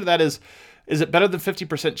my answer to that is it better than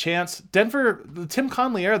 50% chance? Denver, the Tim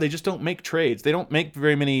Conley era, they just don't make trades. They don't make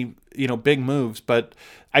very many, big moves. But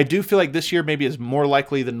I do feel like this year maybe is more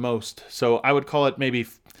likely than most. So I would call it maybe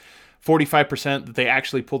 45% that they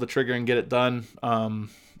actually pull the trigger and get it done.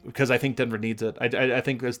 Because I think Denver needs it. I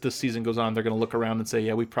think as this season goes on, they're going to look around and say,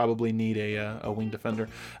 yeah, we probably need a wing defender.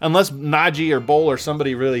 Unless Najee or Bol or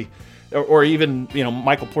somebody really, or even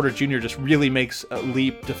Michael Porter Jr. just really makes a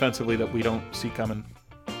leap defensively that we don't see coming.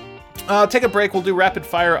 Take a break. We'll do rapid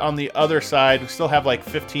fire on the other side. We still have like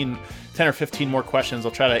 10 or 15 more questions.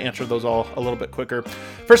 I'll try to answer those all a little bit quicker.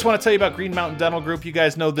 First, I want to tell you about Green Mountain Dental Group. You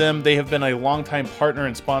guys know them. They have been a longtime partner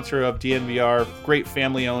and sponsor of DNVR. Great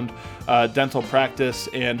family-owned dental practice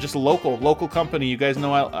and just a local company. You guys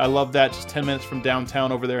know I love that. Just 10 minutes from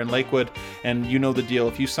downtown over there in Lakewood, and you know the deal.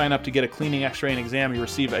 If you sign up to get a cleaning, x-ray, and exam, you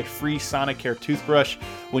receive a free Sonicare toothbrush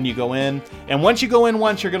when you go in. And once you go in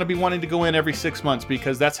once, you're going to be wanting to go in every 6 months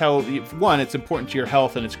because that's how, one, it's important to your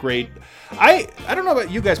health and it's great. I don't know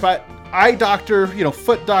about you guys, but eye doctor,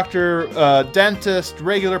 foot doctor, dentist,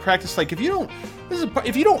 regular practice, like if you don't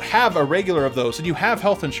If you don't have a regular of those and you have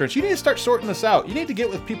health insurance, you need to start sorting this out. You need to get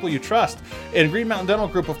with people you trust. And Green Mountain Dental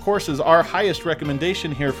Group, of course, is our highest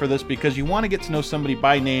recommendation here for this, because you want to get to know somebody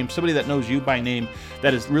by name, somebody that knows you by name,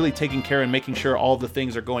 that is really taking care and making sure all of the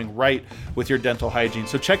things are going right with your dental hygiene.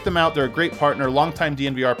 So check them out. They're a great partner, longtime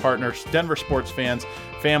DNVR partners, Denver sports fans,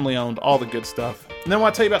 family owned, all the good stuff. And then I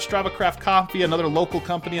want to tell you about Strava Craft Coffee, another local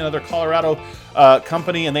company, another Colorado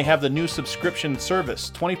company, and they have the new subscription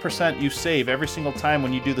service. 20% you save every single time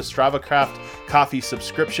when you do the Strava Craft Coffee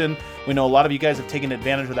subscription. We know a lot of you guys have taken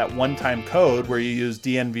advantage of that one-time code where you use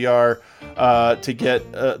DNVR to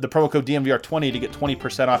get the promo code DNVR20 to get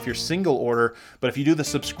 20% off your single order. But if you do the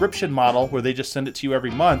subscription model where they just send it to you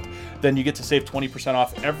every month, then you get to save 20%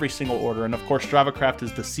 off every single order. And of course, Strava Craft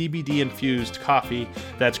is the CBD infused coffee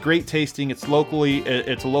that's great tasting. It's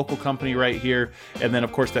a local company right here. And then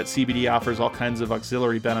of course that CBD offers all kinds of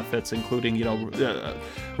auxiliary benefits, including,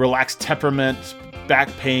 relaxed temperament, back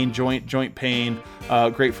pain, joint pain,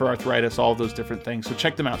 great for arthritis, all of those different things. So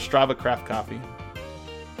check them out, Strava Craft Coffee.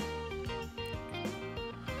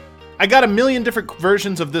 I got a million different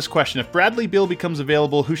versions of this question. If Bradley Beal becomes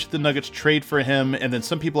available, who should the Nuggets trade for him? And then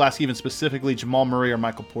some people ask even specifically Jamal Murray or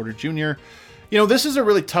Michael Porter Jr. This is a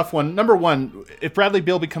really tough one. Number one, if Bradley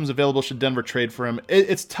Beal becomes available, should Denver trade for him?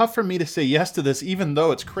 It's tough for me to say yes to this, even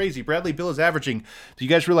though it's crazy. Bradley Beal is averaging, do you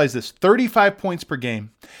guys realize this, 35 points per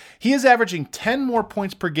game. He is averaging 10 more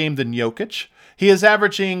points per game than Jokic. He is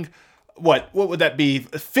averaging, what would that be,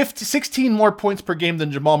 16 more points per game than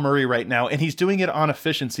Jamal Murray right now, and he's doing it on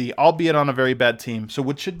efficiency, albeit on a very bad team. So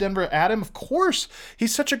should Denver add him? Of course.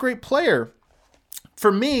 He's such a great player. For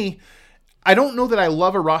me, I don't know that I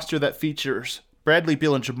love a roster that features Bradley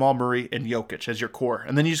Beal and Jamal Murray and Jokic as your core.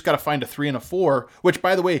 And then you just got to find a 3 and a 4, which,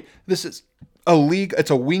 by the way, this is a league. It's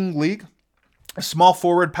a wing league, a small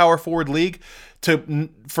forward, power forward league.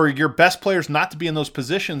 For your best players not to be in those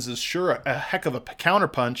positions is sure a heck of a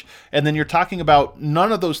counterpunch. And then you're talking about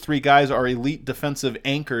none of those 3 guys are elite defensive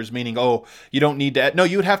anchors, meaning, you don't need to add. No,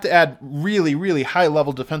 you would have to add really, really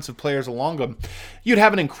high-level defensive players along them. You'd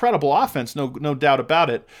have an incredible offense, no doubt about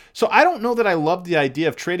it. So I don't know that I love the idea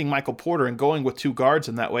of trading Michael Porter and going with 2 guards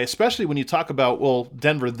in that way, especially when you talk about,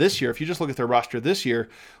 Denver this year. If you just look at their roster this year,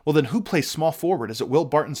 then who plays small forward? Is it Will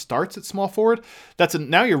Barton starts at small forward?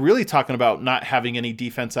 Now you're really talking about not having any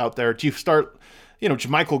defense out there. Do you start,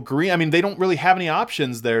 JaMychal Green? I mean, they don't really have any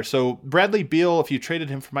options there. So Bradley Beal, if you traded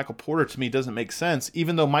him for Michael Porter, to me doesn't make sense.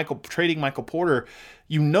 Even though trading Michael Porter,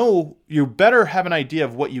 you better have an idea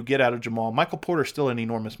of what you get out of Jamal. Michael Porter is still an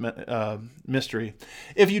enormous mystery.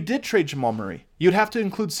 If you did trade Jamal Murray, you'd have to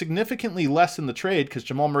include significantly less in the trade because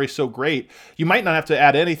Jamal Murray's so great. You might not have to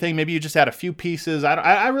add anything. Maybe you just add a few pieces.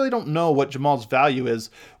 I really don't know what Jamal's value is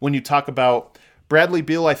when you talk about Bradley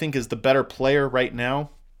Beal. I think is the better player right now.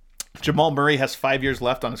 Jamal Murray has 5 years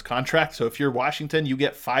left on his contract. So if you're Washington, you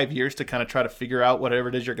get 5 years to kind of try to figure out whatever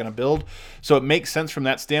it is you're going to build. So it makes sense from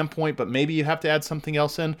that standpoint, but maybe you have to add something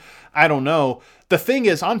else in. I don't know. The thing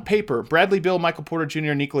is, on paper, Bradley Beal, Michael Porter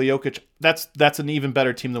Jr., Nikola Jokic, that's an even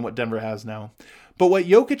better team than what Denver has now. But what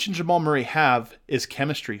Jokic and Jamal Murray have is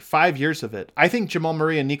chemistry, 5 years of it. I think Jamal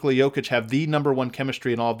Murray and Nikola Jokic have the number one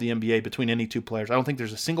chemistry in all of the NBA between any 2 players. I don't think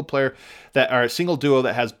there's a single player a single duo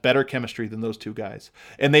that has better chemistry than those 2 guys.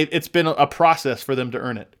 And it's been a process for them to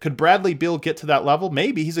earn it. Could Bradley Beal get to that level?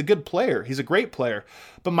 Maybe. He's a good player. He's a great player.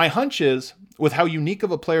 But my hunch is, with how unique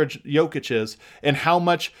of a player Jokic is and how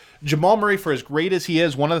much Jamal Murray, for as great as he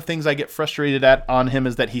is, one of the things I get frustrated on him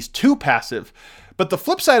is that he's too passive. But the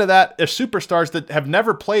flip side of that is superstars that have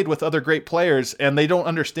never played with other great players, and they don't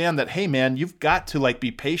understand that, hey, man, you've got to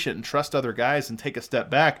be patient and trust other guys and take a step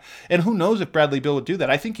back. And who knows if Bradley Beal would do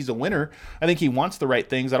that. I think he's a winner. I think he wants the right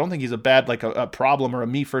things. I don't think he's a bad, a problem or a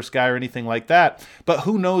me-first guy or anything like that. But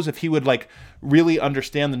who knows if he would, really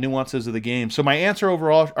understand the nuances of the game. So my answer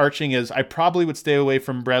overall, arching, is I probably would stay away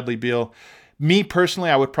from Bradley Beal. Me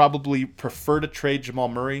personally, I would probably prefer to trade Jamal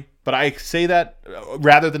Murray, but I say that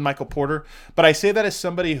rather than Michael Porter. But I say that as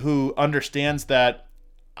somebody who understands that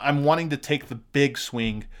I'm wanting to take the big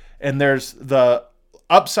swing, and there's the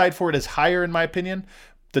upside for it is higher in my opinion.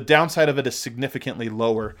 The downside of it is significantly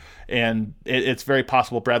lower, and it's very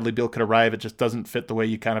possible Bradley Beal could arrive. It just doesn't fit the way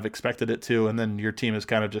you kind of expected it to, and then your team is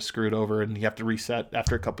kind of just screwed over, and you have to reset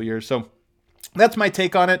after a couple years. So That's my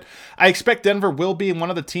take on it. I expect Denver will be one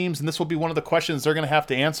of the teams, and this will be one of the questions they're going to have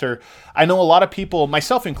to answer. I know a lot of people,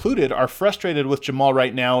 myself included, are frustrated with Jamal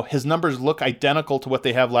right now. His numbers look identical to what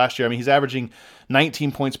they have last year. I mean, he's averaging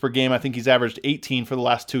 19 points per game. I think he's averaged 18 for the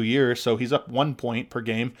last 2 years, so he's up 1 point per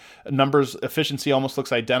game. Numbers, efficiency almost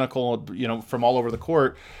looks identical, from all over the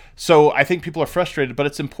court. So I think people are frustrated, but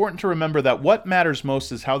it's important to remember that what matters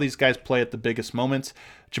most is how these guys play at the biggest moments.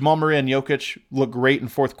 Jamal Murray and Jokic look great in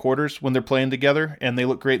fourth quarters when they're playing together, and they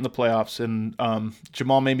look great in the playoffs. And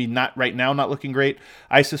Jamal maybe not right now, not looking great.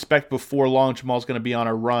 I suspect before long, Jamal's going to be on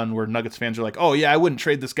a run where Nuggets fans are like, oh yeah, I wouldn't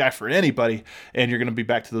trade this guy for anybody. And you're going to be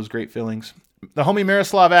back to those great feelings. The homie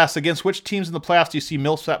Miroslav asks, against which teams in the playoffs do you see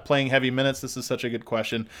Millsap playing heavy minutes? This is such a good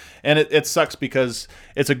question. And it sucks because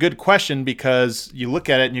it's a good question because you look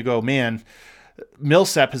at it and you go, man,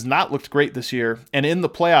 Millsap has not looked great this year. And in the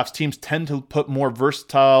playoffs, teams tend to put more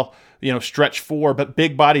versatile, stretch four, but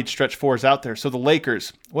big-bodied stretch fours out there. So the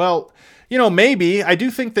Lakers, well, maybe. I do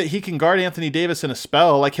think that he can guard Anthony Davis in a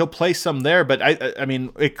spell. Like, he'll play some there, but I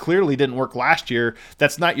mean, it clearly didn't work last year.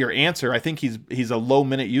 That's not your answer. I think he's a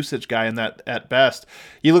low-minute usage guy in that at best.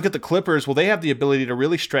 You look at the Clippers, well, they have the ability to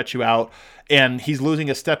really stretch you out, and he's losing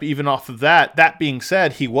a step even off of that. That being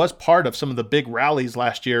said, he was part of some of the big rallies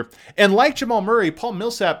last year. And like Jamal Murray, Paul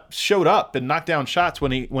Millsap showed up and knocked down shots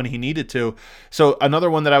when he needed to. So another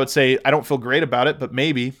one that I would say, I don't feel great about it, but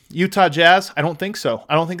maybe. Utah Jazz, I don't think so.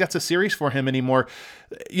 I don't think that's a series for him anymore.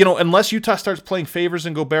 Unless Utah starts playing Favors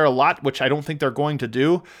and Gobert a lot, which I don't think they're going to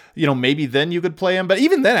do, maybe then you could play him. But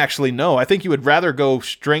even then, actually, no. I think you would rather go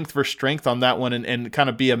strength for strength on that one and kind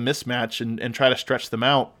of be a mismatch and try to stretch them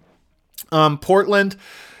out. Portland,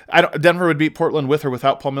 Denver would beat Portland with or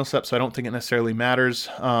without Paul Millsap, so I don't think it necessarily matters.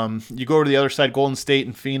 You go over to the other side, Golden State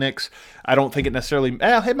and Phoenix. I don't think it necessarily.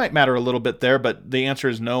 It might matter a little bit there, but the answer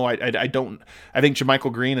is no. I don't. I think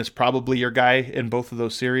JaMychal Green is probably your guy in both of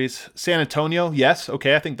those series. San Antonio, yes,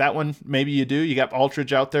 okay. I think that one maybe you do. You got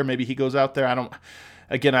Aldridge out there. Maybe he goes out there. I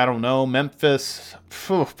don't know. Memphis,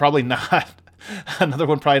 probably not. Another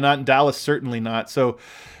one probably not. And Dallas certainly not. So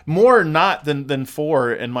more not than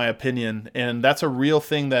for, in my opinion. And that's a real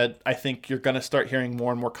thing that I think you're going to start hearing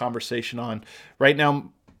more and more conversation on. Right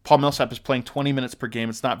now, Paul Millsap is playing 20 minutes per game.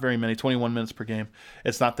 It's not very many, 21 minutes per game.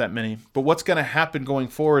 It's not that many. But what's going to happen going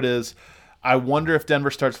forward is I wonder if Denver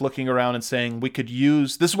starts looking around and saying we could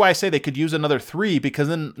use – this is why I say they could use another 3, because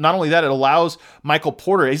then not only that, it allows Michael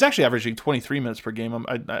Porter – he's actually averaging 23 minutes per game.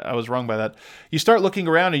 I was wrong by that. You start looking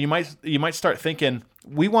around and you might start thinking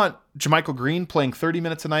we want JaMychal Green playing 30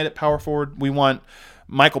 minutes a night at power forward. We want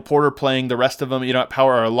Michael Porter playing the rest of them, at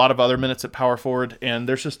power, or a lot of other minutes at power forward, and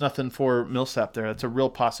there's just nothing for Millsap there. That's a real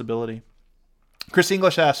possibility. Chris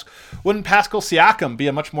English asks, wouldn't Pascal Siakam be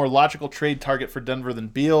a much more logical trade target for Denver than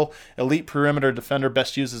Beal? Elite perimeter defender,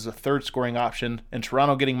 best used as a third scoring option, and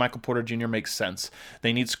Toronto getting Michael Porter Jr. makes sense.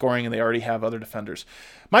 They need scoring, and they already have other defenders.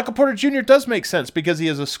 Michael Porter Jr. does make sense because he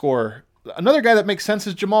is a scorer. Another guy that makes sense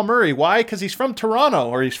is Jamal Murray. Why? Because he's from Toronto,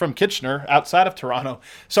 or he's from Kitchener, outside of Toronto.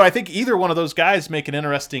 So I think either one of those guys make an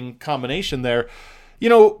interesting combination there.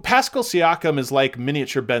 Pascal Siakam is like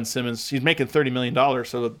miniature Ben Simmons. He's making $30 million,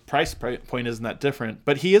 so the price point isn't that different.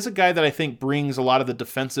 But he is a guy that I think brings a lot of the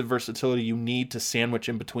defensive versatility you need to sandwich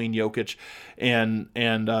in between Jokic and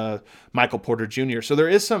Michael Porter Jr. So there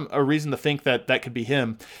is a reason to think that could be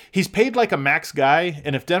him. He's paid like a max guy,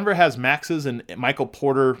 and if Denver has maxes and Michael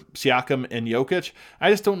Porter, Siakam, and Jokic, I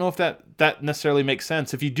just don't know if that necessarily makes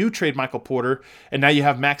sense. If you do trade Michael Porter, and now you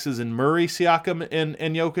have maxes in Murray, Siakam,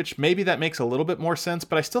 and Jokic, maybe that makes a little bit more sense,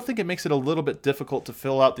 but I still think it makes it a little bit difficult to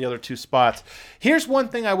fill out the other two spots. Here's one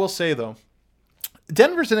thing I will say, though.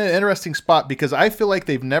 Denver's in an interesting spot because I feel like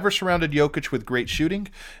they've never surrounded Jokic with great shooting,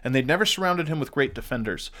 and they've never surrounded him with great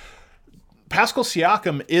defenders. Pascal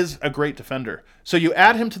Siakam is a great defender. So you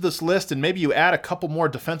add him to this list, and maybe you add a couple more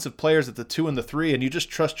defensive players at the 2 and the 3, and you just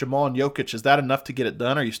trust Jamal and Jokic. Is that enough to get it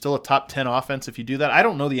done? Are you still a top 10 offense if you do that? I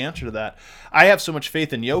don't know the answer to that. I have so much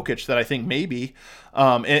faith in Jokic that I think maybe,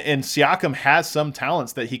 and Siakam has some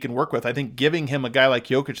talents that he can work with. I think giving him a guy like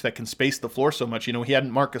Jokic that can space the floor so much, he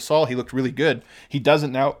hadn't Marc Gasol, he looked really good. He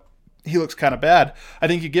doesn't now. He looks kind of bad. I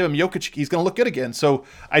think you give him Jokic, he's going to look good again. So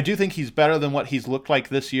I do think he's better than what he's looked like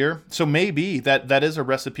this year. So maybe that is a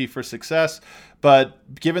recipe for success.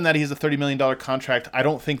 But given that he's a $30 million contract, I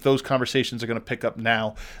don't think those conversations are going to pick up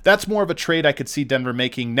now. That's more of a trade I could see Denver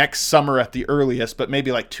making next summer at the earliest, but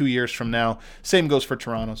maybe like 2 years from now. Same goes for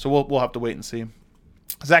Toronto. So we'll have to wait and see.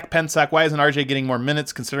 Zach Pensack, why isn't RJ getting more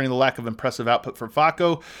minutes considering the lack of impressive output for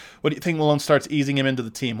Vaco? What do you think Malone starts easing him into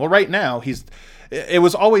the team? Well, right now, it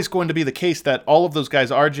was always going to be the case that all of those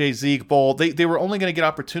guys, RJ, Zeke, Bull, they were only going to get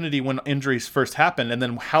opportunity when injuries first happened, and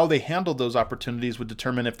then how they handled those opportunities would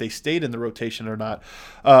determine if they stayed in the rotation or not.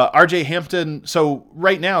 RJ Hampton, so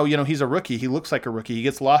right now, he's a rookie. He looks like a rookie. He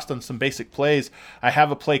gets lost on some basic plays. I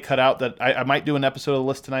have a play cut out that I might do an episode of the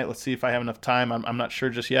list tonight. Let's see if I have enough time. I'm not sure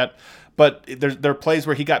just yet. But there are plays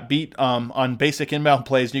where he got beat on basic inbound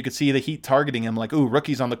plays, and you could see the Heat targeting him, like, ooh,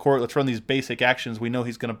 rookie's on the court, let's run these basic actions we know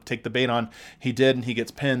he's going to take the bait on. He did, and he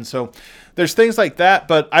gets pinned. So there's things like that,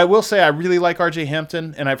 but I will say I really like RJ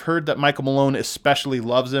Hampton, and I've heard that Michael Malone especially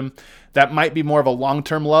loves him. That might be more of a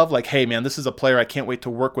long-term love, like, hey, man, this is a player, I can't wait to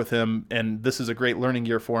work with him, and this is a great learning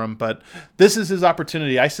year for him. But this is his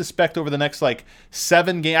opportunity. I suspect over the next,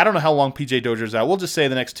 7 games, I don't know how long PJ Dozier's out. We'll just say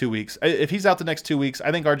the next 2 weeks. If he's out the next 2 weeks,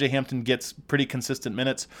 I think RJ Hampton gets pretty consistent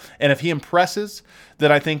minutes. And if he impresses,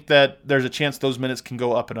 then I think that there's a chance those minutes can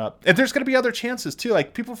go up and up. And there's going to be other chances, too.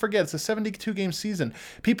 Like, people forget, it's a 72-game season.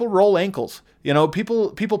 People roll ankles.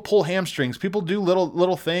 People pull hamstrings. People do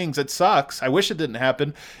little things. It sucks. I wish it didn't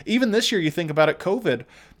happen. Even this year, you think about it, COVID.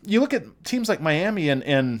 You look at teams like Miami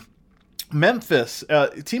and Memphis.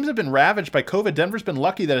 Teams have been ravaged by COVID. Denver's been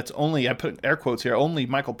lucky that it's only, I put air quotes here, only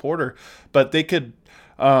Michael Porter. But they could,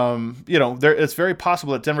 it's very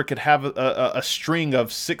possible that Denver could have a string of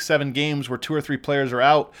 6-7 games where 2 or 3 players are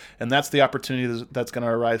out, and that's the opportunity that's going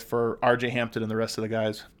to arise for RJ Hampton and the rest of the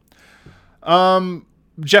guys.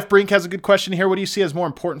 Jeff Brink has a good question here. What do you see as more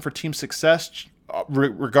important for team success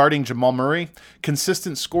regarding Jamal Murray?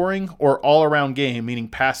 Consistent scoring or all-around game, meaning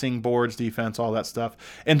passing, boards, defense, all that stuff?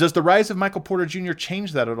 And does the rise of Michael Porter Jr.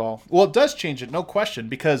 change that at all? Well, it does change it, no question,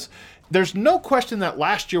 because there's no question that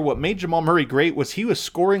last year what made Jamal Murray great was he was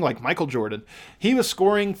scoring like Michael Jordan. He was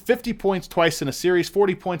scoring 50 points twice in a series,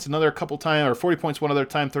 40 points another couple times, or 40 points one other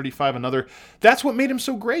time, 35 another. That's what made him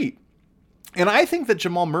so great. And I think that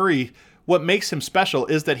Jamal Murray, what makes him special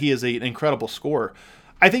is that he is an incredible scorer.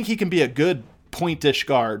 I think he can be a good point-ish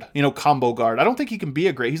guard, combo guard. I don't think he can be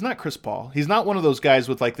he's not Chris Paul. He's not one of those guys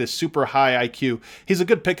with this super high IQ. He's a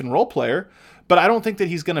good pick and roll player, but I don't think that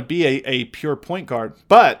he's going to be a pure point guard.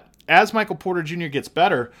 But as Michael Porter Jr. gets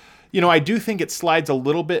better, I do think it slides a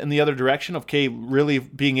little bit in the other direction of really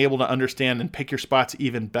being able to understand and pick your spots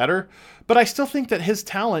even better. But I still think that his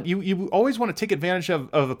talent, you always want to take advantage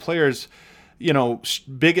of a player's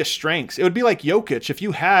biggest strengths. It would be like Jokic. If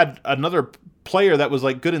you had another player that was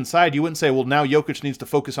good inside, you wouldn't say, well, now Jokic needs to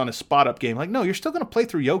focus on his spot up game. No, you're still going to play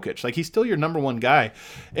through Jokic. He's still your number one guy.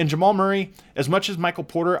 And Jamal Murray, as much as Michael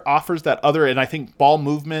Porter offers that other, and I think ball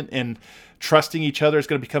movement and trusting each other is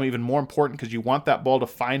going to become even more important because you want that ball to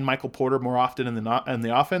find Michael Porter more often in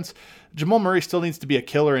the offense. Jamal Murray still needs to be a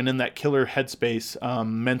killer and in that killer headspace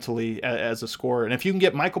mentally as a scorer. And if you can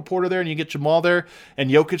get Michael Porter there and you get Jamal there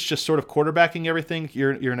and Jokic just sort of quarterbacking everything,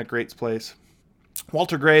 you're in a great place.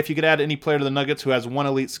 Walter Gray, if you could add any player to the Nuggets who has one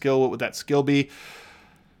elite skill, what would that skill be?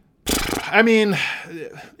 I mean,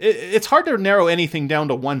 it's hard to narrow anything down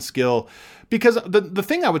to one skill because the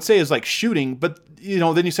thing I would say is shooting, but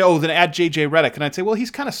then you say, oh, then add JJ Redick. And I'd say, well,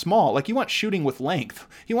 he's kind of small. You want shooting with length.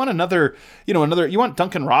 You want you want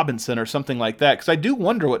Duncan Robinson or something like that. Because I do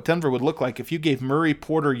wonder what Denver would look like if you gave Murray,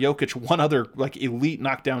 Porter, Jokic one other elite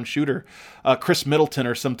knockdown shooter, Chris Middleton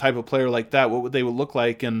or some type of player like that. What would they look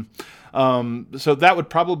like? And so that would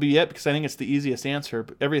probably be it because I think it's the easiest answer.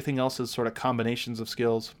 But everything else is sort of combinations of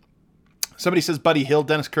skills. Somebody says Buddy Hield.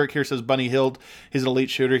 Dennis Kirk here says Buddy Hield. He's an elite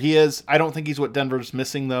shooter. He is. I don't think he's what Denver's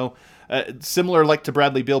missing, though. Similar to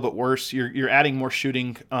Bradley Beal, but worse. You're adding more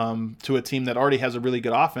shooting to a team that already has a really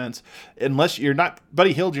good offense. Unless you're not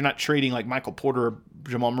Buddy Hield, you're not trading Michael Porter or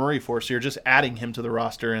Jamal Murray for. So you're just adding him to the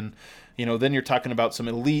roster. And, then you're talking about some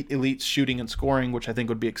elite shooting and scoring, which I think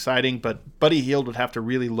would be exciting. But Buddy Hield would have to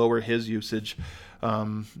really lower his usage.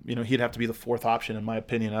 He'd have to be the fourth option, in my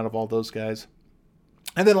opinion, out of all those guys.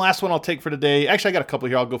 And then last one I'll take for today, actually I got a couple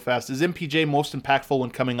here, I'll go fast. Is MPJ most impactful when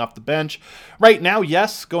coming off the bench? Right now,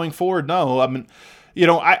 yes. Going forward, no. I mean,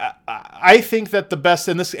 I think that the best,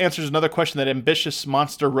 and this answers another question that Ambitious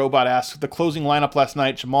Monster Robot asked, the closing lineup last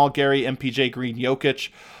night, Jamal, Gary, MPJ, Green, Jokic.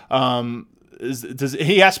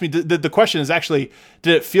 He asked me, the question is actually,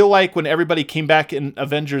 did it feel like when everybody came back in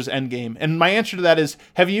Avengers Endgame? And my answer to that is,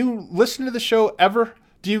 have you listened to the show ever?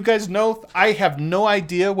 Do you guys know? I have no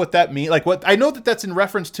idea what that means. What I know that's in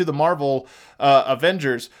reference to the Marvel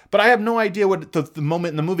Avengers, but I have no idea what the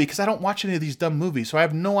moment in the movie because I don't watch any of these dumb movies, so I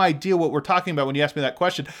have no idea what we're talking about when you ask me that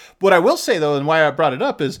question. What I will say though, and why I brought it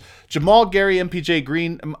up is Jamal, Gary, MPJ,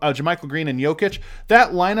 Green, JaMychal Green, and Jokic.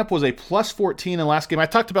 That lineup was a plus 14 in last game. I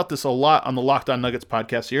talked about this a lot on the Locked On Nuggets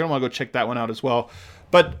podcast, so you're gonna want to go check that one out as well.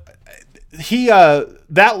 But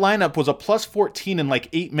that lineup was a plus 14 in like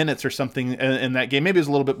 8 minutes or something in that game. Maybe it was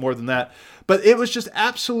a little bit more than that, but it was just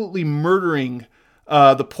absolutely murdering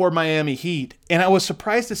the poor Miami Heat. And I was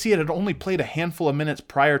surprised to see it had only played a handful of minutes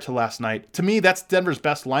prior to last night. To me, that's Denver's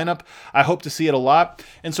best lineup. I hope to see it a lot.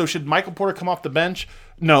 And so should Michael Porter come off the bench?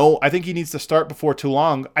 No, I think he needs to start before too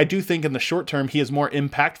long. I do think in the short term, he is more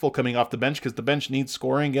impactful coming off the bench because the bench needs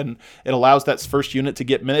scoring and it allows that first unit to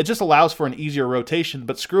get minutes. It just allows for an easier rotation,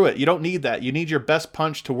 but screw it. You don't need that. You need your best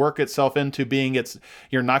punch to work itself into being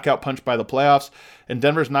your knockout punch by the playoffs. And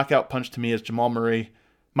Denver's knockout punch to me is Jamal Murray,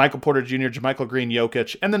 Michael Porter Jr., JaMychal Green,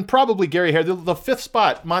 Jokic, and then probably Gary Harris. The fifth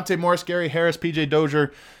spot, Monte Morris, Gary Harris, PJ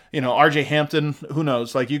Dozier, RJ Hampton, who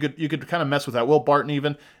knows? Like you could kind of mess with that. Will Barton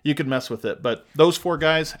even, you could mess with it. But those 4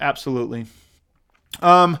 guys, absolutely.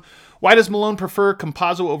 Why does Malone prefer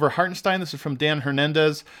Campazzo over Hartenstein? This is from Dan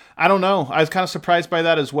Hernandez. I don't know. I was kind of surprised by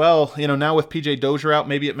that as well. Now with PJ Dozier out,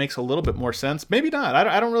 maybe it makes a little bit more sense. Maybe not.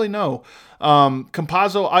 I don't really know.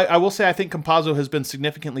 Campazzo, I will say I think Campazzo has been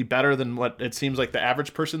significantly better than what it seems like the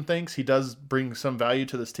average person thinks. He does bring some value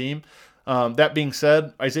to this team. That being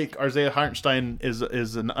said, Isaiah Hartenstein is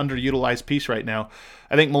an underutilized piece right now.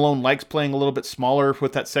 I think Malone likes playing a little bit smaller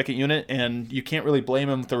with that second unit, and you can't really blame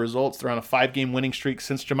him with the results. They're on a 5-game winning streak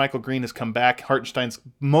since JaMychal Green has come back. Hartenstein's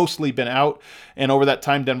mostly been out, and over that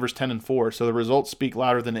time, Denver's 10-4. So the results speak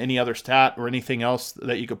louder than any other stat or anything else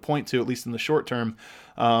that you could point to, at least in the short term.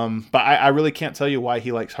 But I really can't tell you why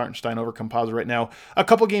he likes Hartenstein over Campazzo right now. A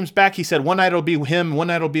couple games back, he said one night it'll be him, one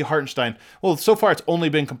night it'll be Hartenstein. Well, so far it's only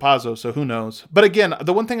been Campazzo, so who knows? But again,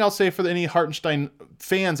 the one thing I'll say for any Hartenstein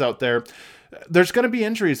fans out there, there's going to be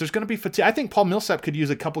injuries. There's going to be fatigue. I think Paul Millsap could use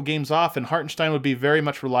a couple games off, and Hartenstein would be very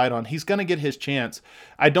much relied on. He's going to get his chance.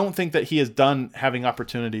 I don't think that he is done having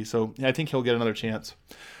opportunity, so I think he'll get another chance.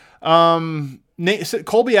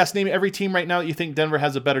 Colby asked, name every team right now that you think Denver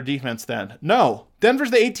has a better defense than. No.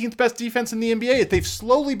 Denver's the 18th best defense in the NBA. They've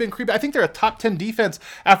slowly been creeping. I think they're a top 10 defense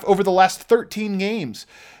over the last 13 games.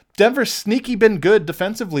 Denver's sneaky been good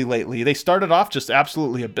defensively lately. They started off just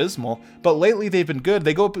absolutely abysmal, but lately they've been good.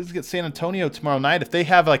 They go up against San Antonio tomorrow night. If they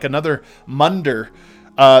have like another Munder,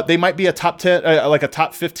 they might be a top 10, like a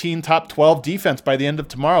top 15, top 12 defense by the end of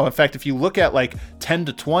tomorrow. In fact, if you look at like 10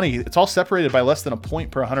 to 20, it's all separated by less than a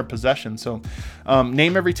point per 100 possessions. So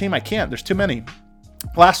name every team. I can't. There's too many.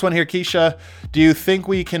 Last one here, Keisha. Do you think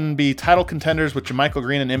we can be title contenders with JaMychal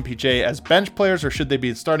Green and MPJ as bench players, or should they be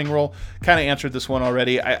in starting role? Kind of answered this one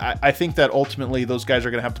already. I think that ultimately those guys are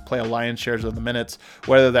going to have to play a lion's shares of the minutes,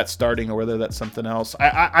 whether that's starting or whether that's something else.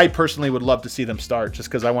 I personally would love to see them start just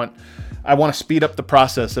because I want to speed up the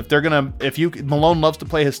process. Malone loves to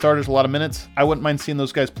play his starters a lot of minutes. I wouldn't mind seeing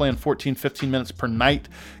those guys playing 14, 15 minutes per night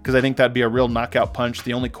because I think that'd be a real knockout punch.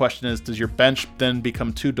 The only question is, does your bench then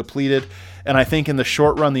become too depleted? And I think in the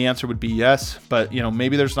short run, the answer would be yes. But,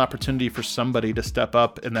 maybe there's an opportunity for somebody to step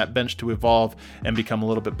up and that bench to evolve and become a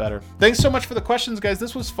little bit better. Thanks so much for the questions, guys.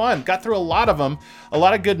 This was fun. Got through a lot of them. A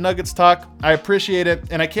lot of good Nuggets talk. I appreciate it.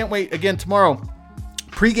 And I can't wait again tomorrow.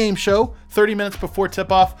 Pre-game show, 30 minutes before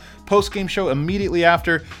tip-off. Post-game show immediately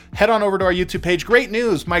after. Head on over to our YouTube page. Great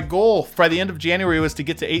news. My goal by the end of January was to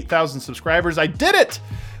get to 8,000 subscribers. I did it!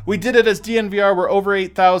 We did it as DNVR. We're over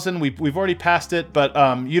 8,000. We've already passed it, but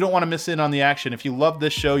you don't want to miss in on the action. If you love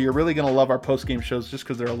this show, you're really going to love our post-game shows just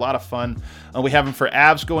because they're a lot of fun. We have them for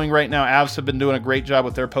Avs going right now. Avs have been doing a great job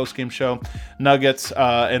with their post-game show. Nuggets,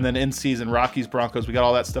 and then in-season Rockies, Broncos. We got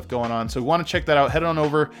all that stuff going on. So we want to check that out. Head on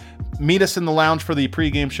over. Meet us in the lounge for the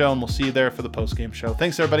pre-game show, and we'll see you there for the post-game show.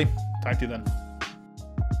 Thanks, everybody. Talk to you then.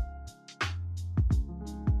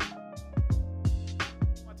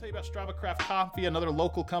 Strava Craft Coffee, another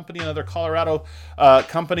local company, another Colorado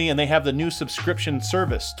company, and they have the new subscription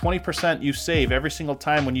service. 20% you save every single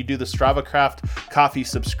time when you do the Strava Craft Coffee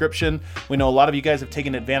subscription. We know a lot of you guys have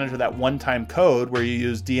taken advantage of that one-time code where you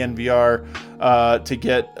use DNVR to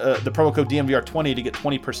get the promo code DNVR20 to get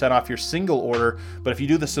 20% off your single order. But if you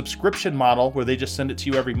do the subscription model where they just send it to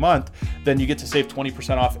you every month, then you get to save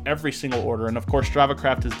 20% off every single order. And of course, Strava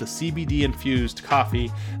Craft is the CBD infused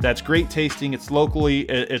coffee that's great tasting. It's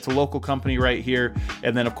a local company right here,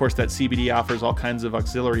 and then of course that CBD offers all kinds of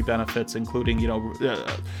auxiliary benefits, including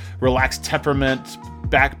relaxed temperament,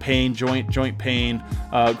 back pain, joint pain,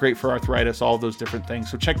 great for arthritis, all those different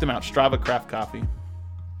things. So check them out, Strava Craft Coffee.